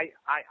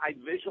I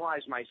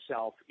visualize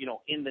myself, you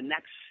know, in the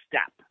next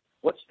step.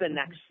 What's the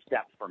next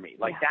step for me?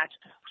 Like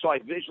so I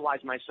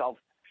visualize myself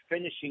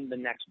finishing the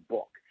next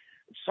book.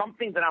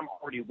 Something that I'm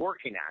already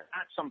working at,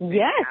 not something.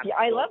 Yes,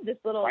 I love this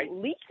little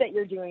leap that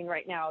you're doing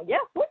right now.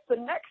 Yes, what's the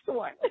next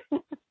one?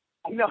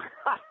 No,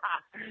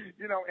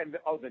 you know, and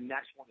the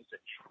next one is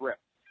a trip.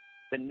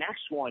 The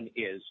next one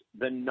is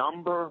the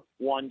number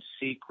one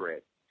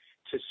secret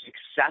to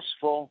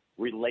successful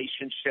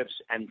relationships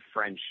and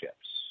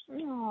friendships.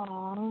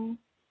 Aww.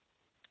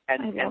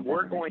 And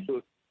we're going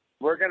to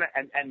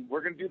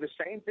do the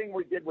same thing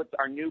we did with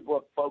our new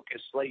book,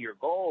 Focus, Slay Your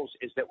Goals,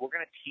 is that we're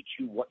going to teach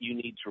you what you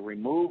need to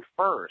remove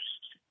first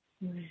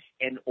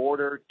in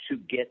order to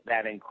get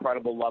that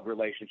incredible love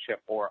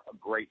relationship or a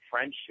great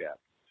friendship.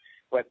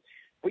 But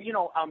you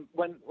know,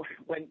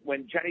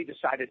 when Jenny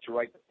decided to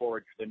write the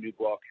foreword to the new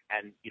book,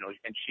 and you know,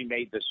 and she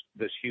made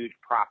this huge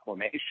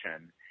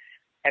proclamation,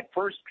 at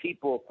first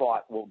people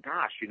thought, well,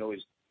 gosh, you know,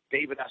 is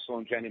David Essel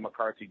and Jenny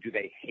McCarthy, do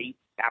they hate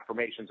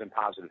affirmations and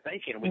positive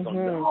thinking? And we go,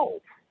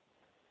 no.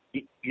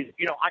 You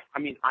know, I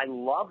mean, I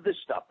love this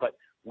stuff, but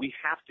we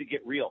have to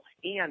get real.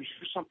 And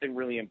here's something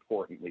really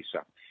important,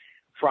 Lisa.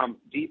 From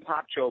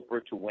Deepak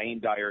Chopra to Wayne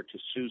Dyer to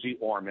Susie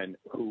Orman,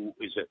 who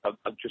is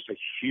just a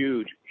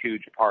huge,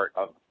 huge part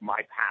of my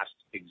past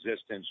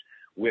existence,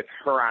 with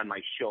her on my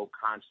show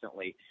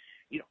constantly.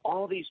 You know,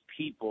 all these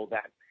people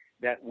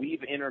that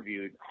we've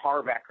interviewed,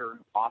 Harv Eker,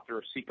 author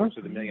of Secrets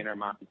of the Millionaire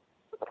Mind,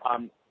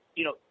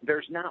 you know,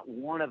 there's not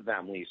one of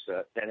them,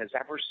 Lisa, that has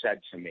ever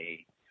said to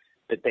me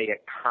that they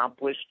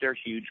accomplished their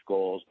huge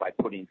goals by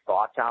putting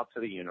thoughts out to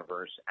the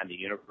universe, and the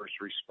universe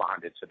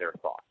responded to their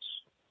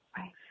thoughts.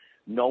 Right.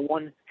 No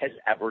one has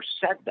ever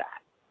said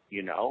that,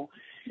 you know,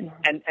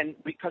 and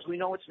because we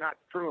know it's not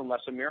true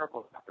unless a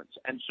miracle happens.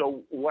 And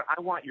so what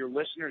I want your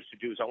listeners to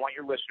do is I want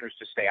your listeners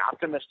to stay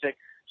optimistic,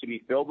 to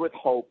be filled with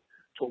hope,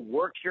 to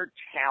work your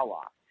tail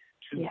off,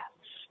 to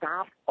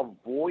stop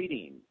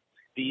avoiding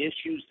the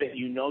issues that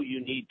you know you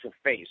need to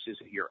face. Is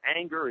it your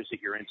anger? Is it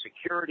your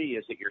insecurity?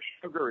 Is it your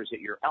sugar? Is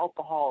it your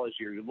alcohol? Is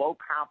it your low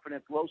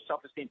confidence, low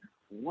self-esteem?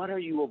 What are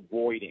you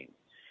avoiding?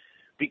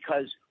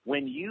 Because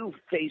when you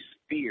face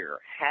fear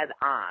head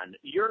on,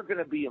 you're going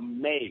to be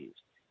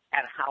amazed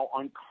at how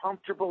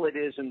uncomfortable it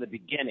is in the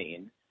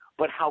beginning,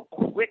 but how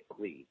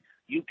quickly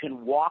you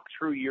can walk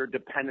through your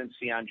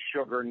dependency on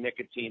sugar,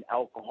 nicotine,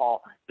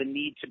 alcohol, the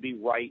need to be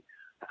right,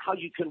 how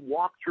you can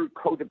walk through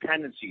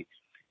codependency,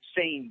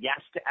 saying yes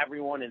to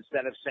everyone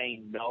instead of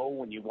saying no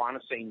when you want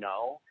to say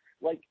no.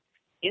 Like,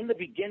 in the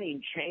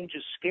beginning, change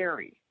is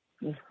scary.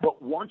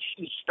 But once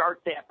you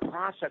start that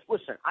process,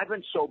 listen, I've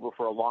been sober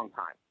for a long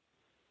time.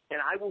 and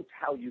I will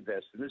tell you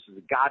this, and this is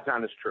the God's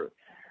honest truth.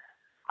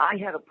 I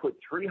had to put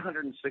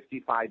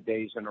 365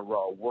 days in a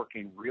row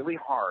working really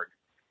hard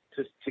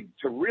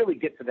to really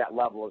get to that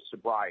level of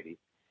sobriety.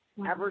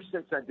 Mm-hmm. Ever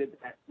since I did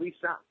that,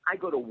 Lisa, I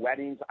go to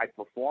weddings, I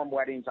perform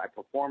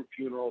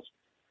funerals,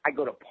 I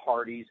go to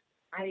parties.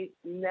 I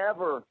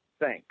never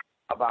think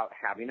about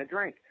having a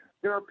drink.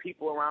 There are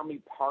people around me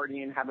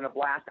partying, having a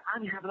blast.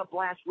 I'm having a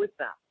blast with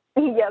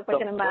them. Yes, I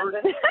can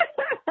imagine.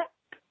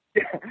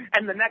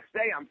 And the next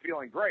day I'm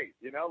feeling great,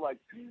 you know, like,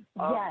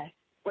 yes.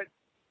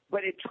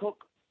 But it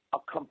took a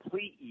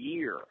complete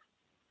year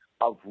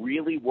of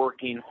really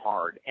working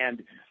hard.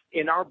 And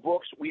in our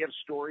books, we have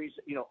stories,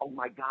 you know, oh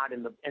my God,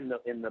 in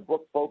the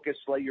book, Focus,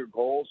 Slay Your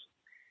Goals,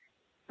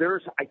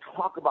 I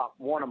talk about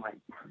one of my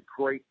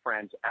great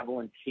friends,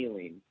 Evelyn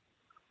Keeling,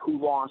 who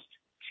lost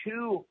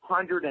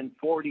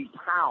 240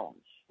 pounds.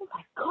 Oh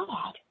my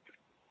God.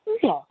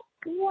 Yeah.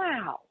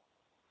 Wow.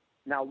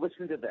 Now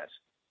listen to this.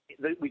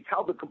 We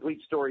tell the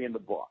complete story in the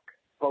book,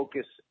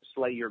 Focus,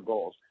 Slay Your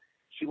Goals.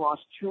 She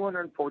lost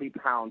 240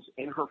 pounds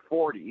in her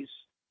 40s,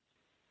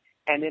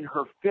 and in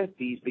her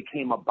 50s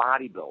became a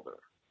bodybuilder.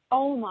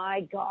 Oh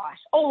my gosh!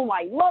 Oh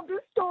my, love this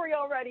story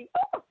already.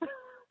 Oh.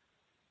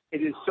 It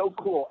is so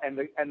cool, and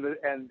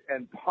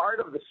part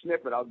of the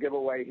snippet I'll give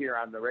away here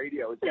on the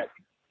radio is that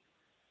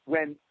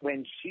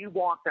when she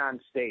walked on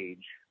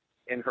stage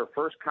in her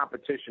first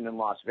competition in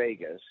Las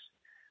Vegas,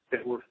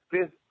 there were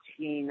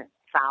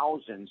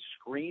 15,000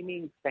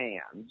 screaming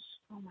fans.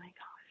 Oh my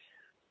gosh.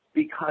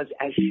 Because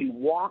as she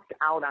walked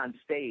out on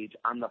stage,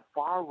 on the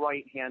far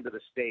right hand of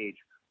the stage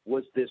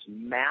was this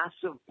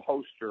massive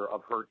poster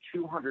of her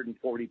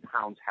 240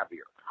 pounds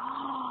heavier.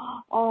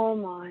 Oh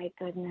my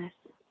goodness.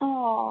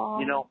 Oh.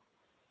 You know,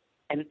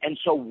 and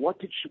so what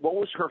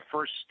was her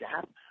first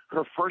step?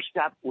 Her first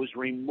step was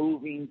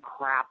removing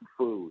crap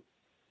food.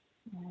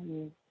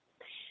 Mm-hmm.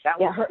 That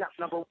was step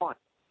number one.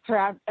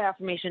 Her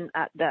affirmation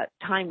at that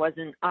time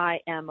wasn't, I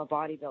am a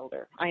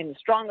bodybuilder. I am the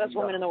strongest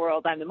woman in the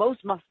world. I'm the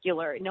most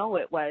muscular. No,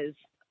 it was,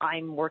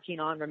 I'm working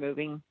on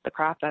removing the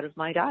crap out of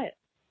my diet.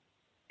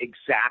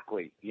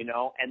 Exactly. You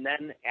know, and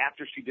then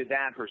after she did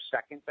that, her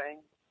second thing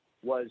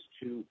was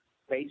to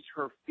face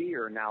her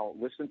fear. Now,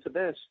 listen to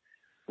this.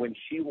 When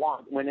she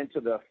went into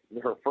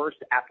her first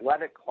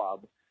athletic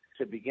club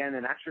to begin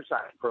an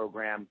exercise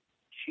program,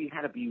 she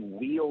had to be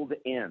wheeled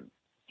in.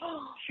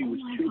 She was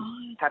too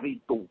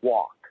heavy to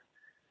walk.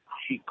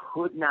 She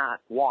could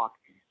not walk,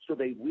 so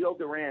they wheeled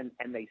her in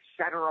and they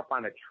set her up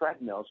on a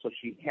treadmill so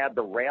she had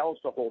the rails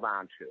to hold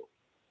on to. Oh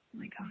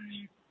my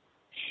gosh.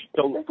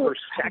 So her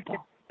second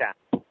step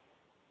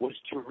was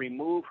to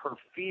remove her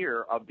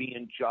fear of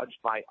being judged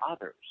by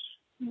others.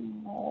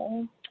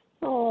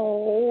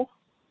 Oh,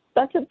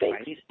 that's a big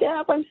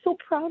step. I'm so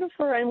proud of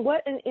her. And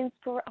what an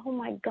inspiration. Oh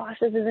my gosh,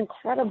 this is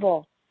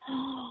incredible.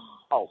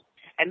 Oh.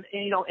 And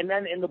you know, and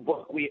then in the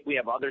book we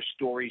have other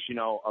stories, you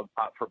know,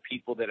 for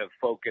people that have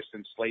focused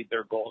and slayed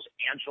their goals.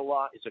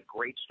 Angela is a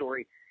great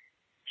story.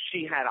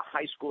 She had a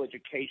high school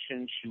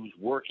education. She was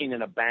working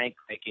in a bank,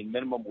 making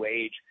minimum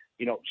wage.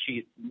 You know,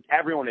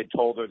 everyone had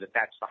told her that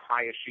that's the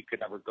highest she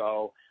could ever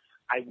go.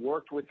 I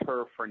worked with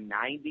her for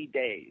 90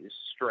 days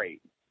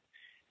straight.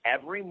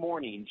 Every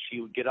morning she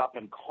would get up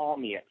and call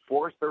me at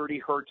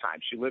 4:30 her time.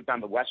 She lived on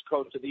the west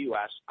coast of the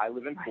U.S. I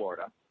live in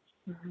Florida.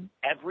 Mm-hmm.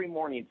 Every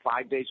morning,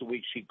 5 days a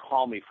week, she'd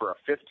call me for a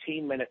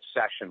 15-minute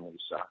session,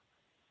 Lisa.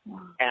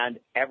 Wow. And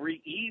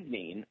every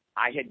evening,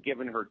 I had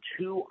given her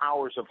 2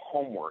 hours of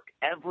homework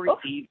every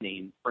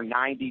evening for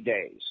 90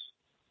 days.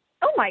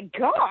 Oh, my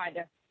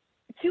God.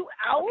 2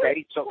 hours?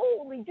 Okay, so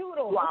holy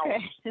doodle. 2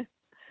 hours.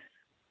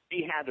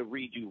 She had to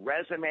redo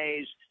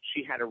resumes.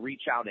 She had to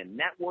reach out and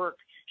network.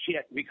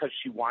 Because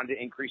she wanted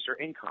to increase her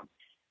income.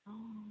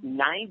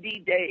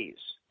 90 days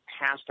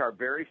past our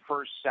very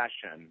first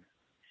session,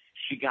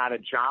 she got a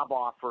job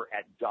offer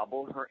at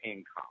double her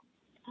income.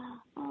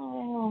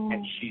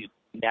 And she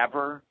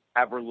never,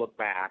 ever looked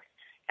back.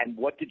 And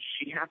what did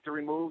she have to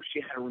remove? She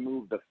had to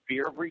remove the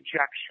fear of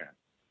rejection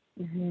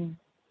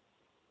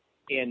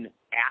in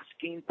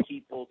asking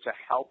people to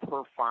help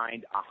her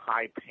find a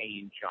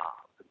high-paying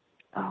job.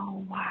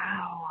 Oh,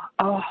 wow.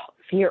 Oh,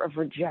 fear of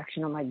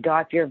rejection. Oh, my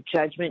God, fear of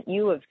judgment.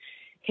 You have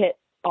hit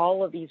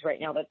all of these right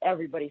now that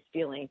everybody's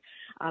feeling.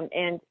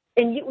 And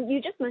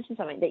you just mentioned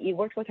something, that you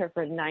worked with her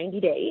for 90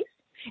 days,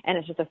 and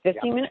it's just a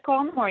 15-minute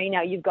call in the morning.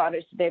 Now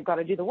they've got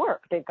to do the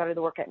work. They've got to do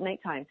the work at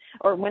nighttime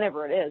or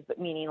whenever it is, but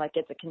meaning like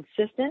it's a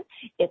consistent,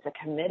 it's a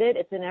committed,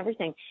 it's in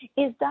everything.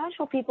 Is that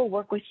how people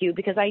work with you?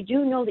 Because I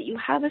do know that you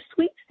have a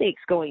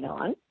sweepstakes going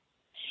on.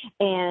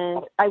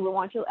 And I would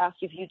want to ask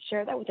you if you'd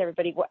share that with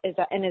everybody. What is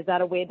that? And is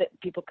that a way that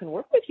people can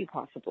work with you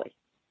possibly?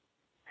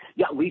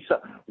 Yeah, Lisa,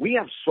 we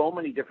have so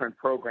many different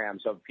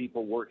programs of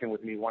people working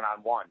with me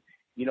one-on-one.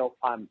 You know,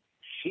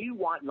 she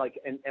wanted,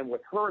 and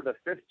with her, the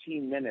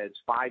 15 minutes,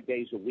 5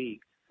 days a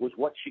week was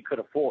what she could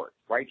afford,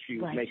 right? She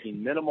was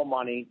making minimal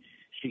money.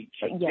 She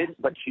did,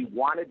 but she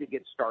wanted to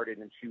get started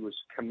and she was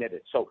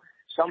committed. So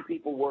some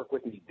people work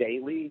with me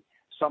daily.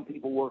 Some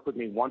people work with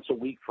me once a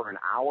week for an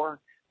hour.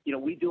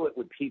 we do it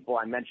with people.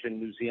 I mentioned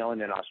New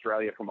Zealand and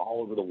Australia from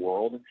all over the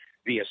world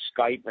via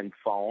Skype and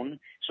phone.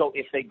 So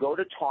if they go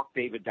to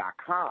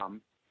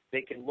talkdavid.com,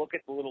 they can look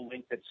at the little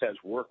link that says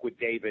work with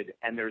David,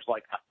 and there's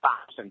like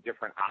 1,000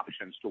 different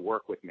options to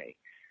work with me.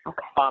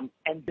 Okay.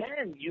 And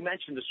then you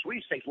mentioned the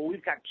sweepstakes. Well,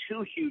 we've got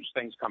two huge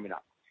things coming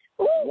up.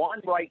 Ooh.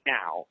 One right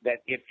now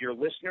that if your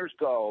listeners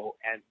go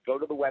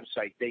to the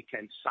website, they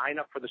can sign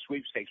up for the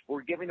sweepstakes.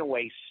 We're giving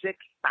away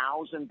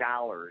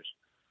 $6,000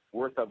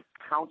 worth of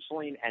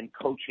counseling and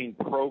coaching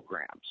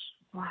programs.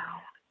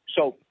 Wow.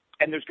 So,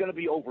 and there's going to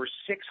be over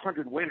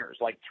 600 winners,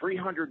 like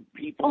 300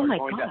 people are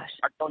going to.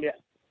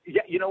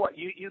 Yeah, you know what?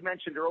 You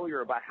mentioned earlier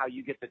about how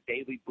you get the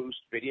Daily Boost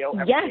video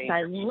every day. Yes,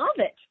 I love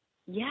it.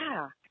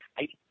 Yeah.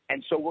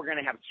 And so we're going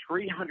to have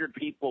 300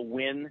 people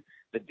win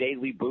the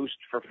Daily Boost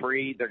for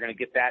free. They're going to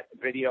get that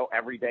video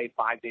every day,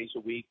 5 days a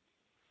week.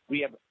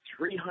 We have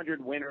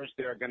 300 winners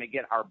that are going to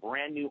get our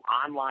brand new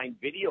online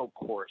video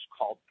course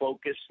called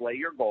Focus, Slay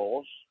Your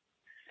Goals.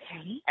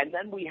 Okay. And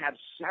then we have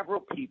several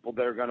people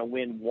that are going to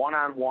win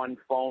one-on-one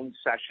phone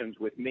sessions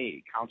with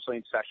me,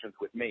 counseling sessions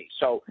with me.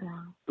 So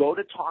go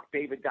to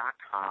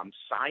talkdavid.com,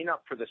 sign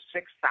up for the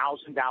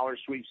 $6,000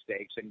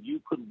 sweepstakes, and you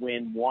could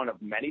win one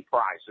of many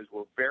prizes.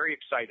 We're very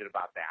excited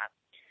about that.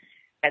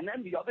 And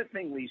then the other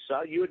thing,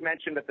 Lisa, you had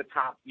mentioned at the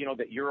top,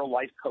 that you're a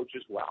life coach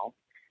as well.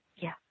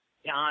 Yeah.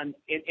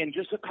 In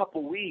just a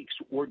couple weeks,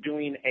 we're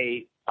doing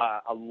a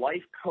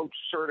life coach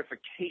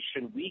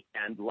certification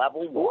weekend,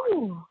 level 1.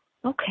 Ooh,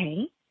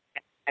 okay.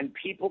 And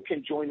people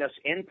can join us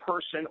in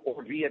person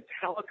or via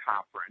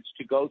teleconference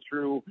to go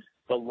through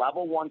the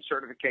level 1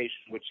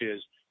 certification, which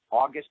is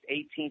August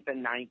 18th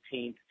and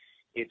 19th.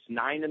 It's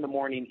 9 in the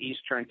morning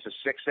Eastern to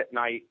 6 at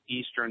night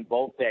Eastern,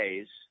 both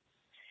days.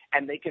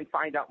 And they can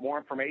find out more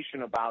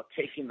information about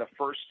taking the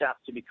first step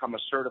to become a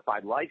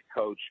certified life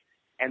coach.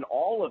 And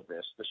all of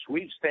this, the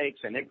sweepstakes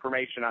and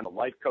information on the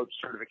life coach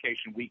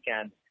certification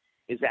weekend,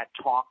 is at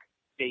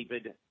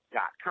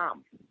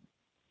talkdavid.com.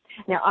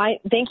 Now, I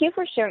thank you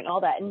for sharing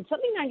all that. And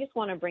something I just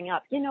want to bring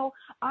up,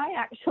 I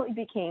actually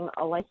became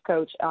a life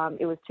coach.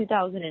 It was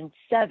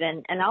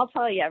 2007. And I'll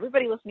tell you,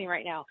 everybody listening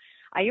right now,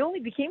 I only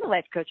became a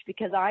life coach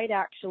because I'd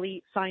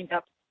actually signed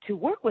up to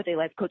work with a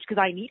life coach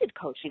because I needed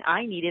coaching.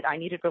 I needed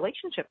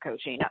relationship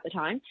coaching at the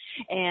time.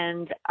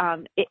 And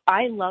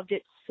I loved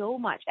it so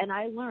much. And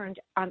I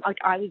learned,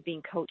 I was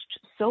being coached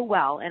so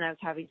well, and I was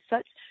having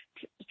such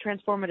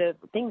transformative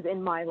things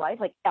in my life,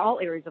 like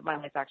all areas of my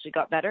life actually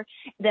got better,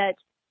 that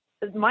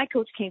my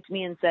coach came to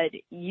me and said,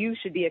 you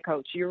should be a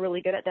coach. You're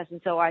really good at this.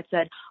 And so I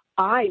said,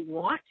 I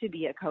want to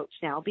be a coach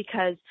now,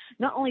 because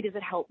not only does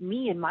it help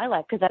me in my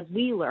life, because as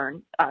we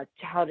learn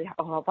how to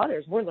help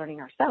others, we're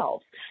learning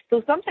ourselves.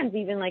 So sometimes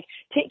even like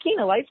taking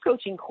a life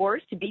coaching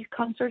course to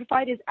become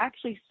certified is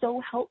actually so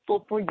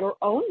helpful for your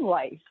own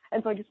life.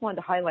 And so I just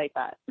wanted to highlight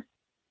that.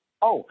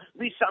 Oh,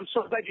 Lisa, I'm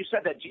so glad you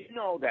said that. Do you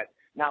know that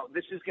now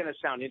this is going to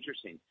sound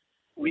interesting.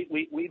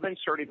 We've been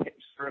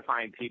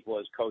certifying people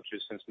as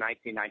coaches since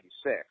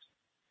 1996.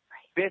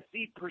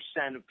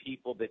 50% of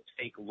people that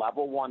take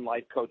level 1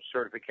 life coach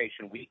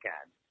certification weekend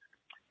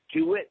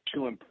do it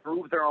to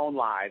improve their own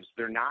lives.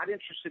 They're not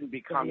interested in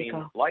becoming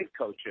life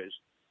coaches,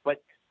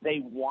 but they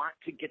want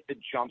to get the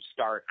jump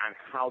start on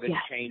how to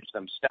change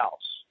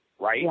themselves,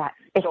 right? Yeah,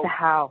 it's the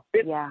how.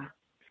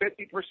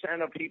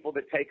 50% of people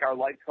that take our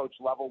life coach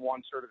level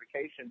 1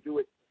 certification do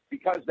it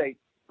because they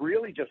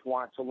really just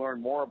want to learn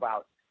more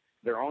about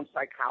their own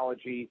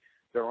psychology,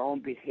 their own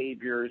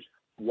behaviors,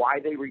 why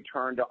they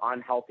return to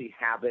unhealthy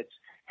habits.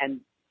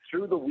 And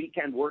through the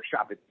weekend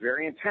workshop, it's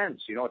very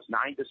intense. It's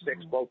 9 to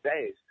 6 both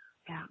days.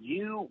 Yeah.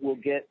 You will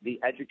get the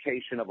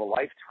education of a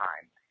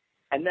lifetime.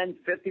 And then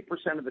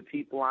 50% of the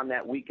people on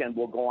that weekend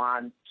will go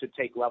on to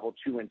take level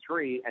 2 and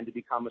 3 and to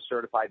become a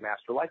certified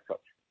master life coach.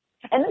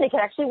 And then they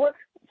can actually work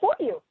for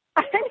you.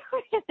 That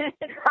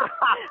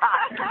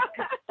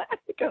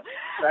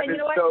is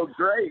so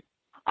great.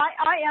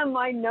 I am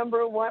my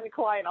number one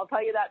client, I'll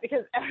tell you that,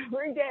 because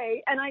every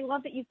day, and I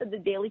love that you said the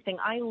daily thing.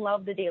 I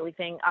love the daily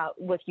thing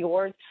with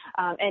yours,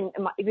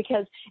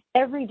 because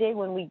every day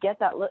when we get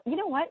that, you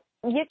know what?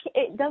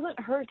 It doesn't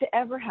hurt to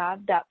ever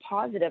have that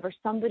positive or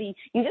somebody,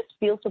 you just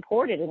feel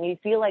supported and you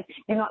feel like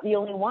you're not the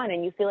only one,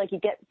 and you feel like you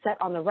get set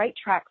on the right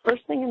track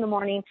first thing in the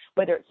morning,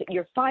 whether it's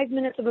your 5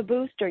 minutes of a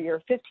boost or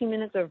your 15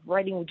 minutes of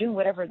writing, doing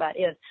whatever that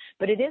is.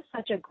 But it is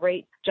such a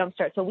great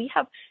jumpstart. So we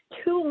have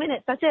 2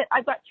 minutes. That's it.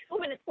 I've got 2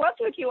 minutes left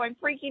with you. I'm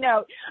freaking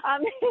out.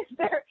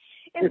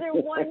 Is there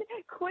one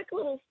quick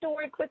little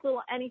story, quick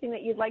little anything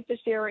that you'd like to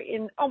share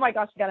in, oh my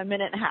gosh, we got a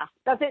minute and a half.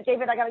 That's it,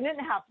 David. I got a minute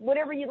and a half.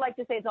 Whatever you'd like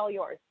to say, it's all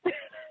yours.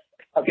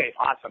 Okay,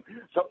 awesome.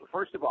 So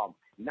first of all,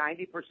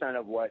 90%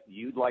 of what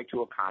you'd like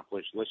to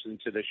accomplish listening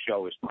to this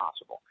show is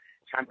possible.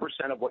 10%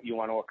 of what you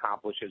want to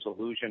accomplish is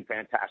illusion,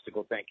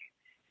 fantastical thinking.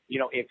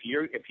 If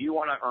you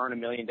want to earn $1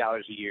 million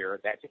a year,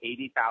 that's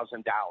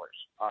 $80,000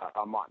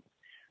 a month.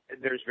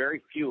 There's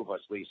very few of us,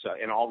 Lisa,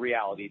 in all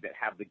reality, that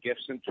have the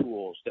gifts and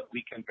tools that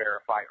we can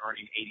verify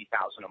earning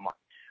 $80,000 a month.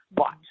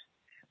 But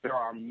there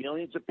are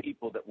millions of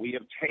people that we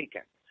have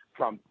taken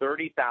from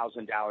 $30,000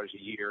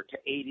 a year to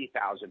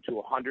 $80,000 to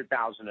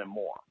 $100,000 and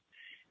more.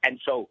 And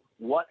so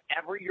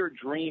whatever your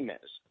dream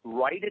is,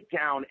 write it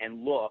down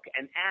and look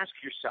and ask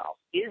yourself,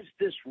 is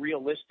this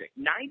realistic?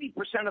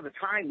 90% of the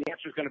time, the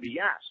answer is going to be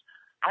yes.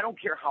 I don't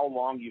care how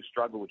long you've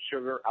struggled with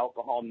sugar,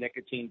 alcohol,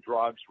 nicotine,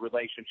 drugs,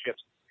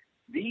 relationships.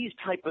 These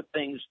type of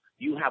things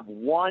you have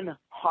 100%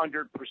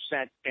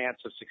 chance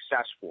of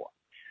success for.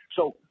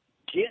 So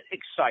get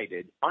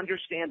excited.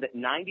 Understand that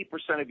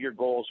 90% of your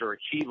goals are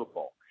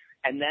achievable.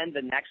 And then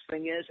the next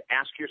thing is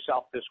ask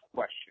yourself this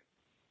question.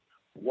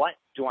 What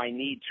do I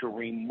need to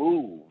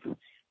remove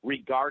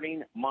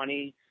regarding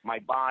money, my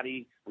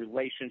body,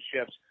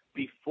 relationships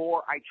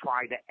before I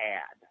try to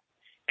add?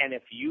 And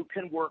if you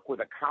can work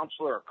with a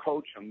counselor, a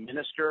coach, a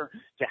minister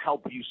to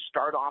help you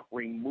start off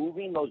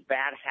removing those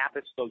bad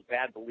habits, those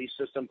bad belief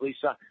systems,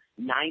 Lisa,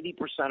 90%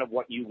 of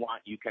what you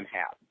want, you can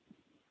have.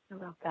 I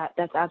love that.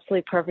 That's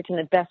absolutely perfect and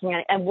the best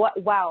thing. And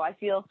wow, I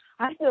feel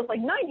like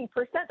 90%.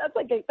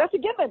 That's a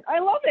given. I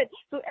love it.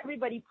 So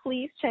everybody,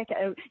 please check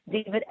out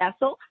David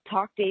Essel,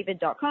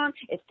 talkdavid.com.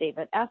 It's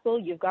David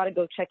Essel. You've got to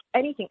go check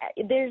anything.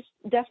 There's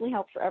definitely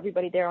help for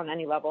everybody there on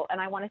any level.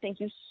 And I want to thank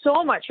you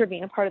so much for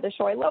being a part of the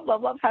show. I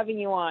love having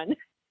you on.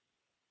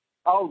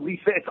 Oh,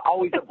 Lisa, it's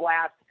always a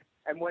blast.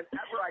 And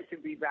whenever I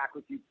can be back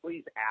with you,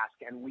 please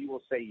ask, and we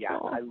will say yes.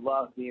 Oh. I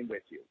love being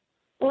with you.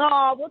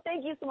 Oh, well,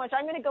 thank you so much.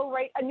 I'm going to go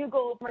write a new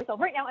goal for myself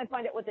right now and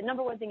find out what the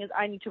number one thing is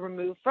I need to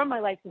remove from my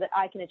life so that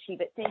I can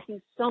achieve it. Thank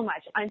you so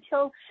much.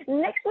 Until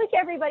next week,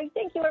 everybody.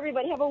 Thank you,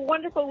 everybody. Have a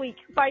wonderful week.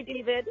 Bye,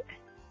 David.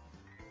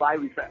 Bye,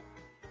 Lisa.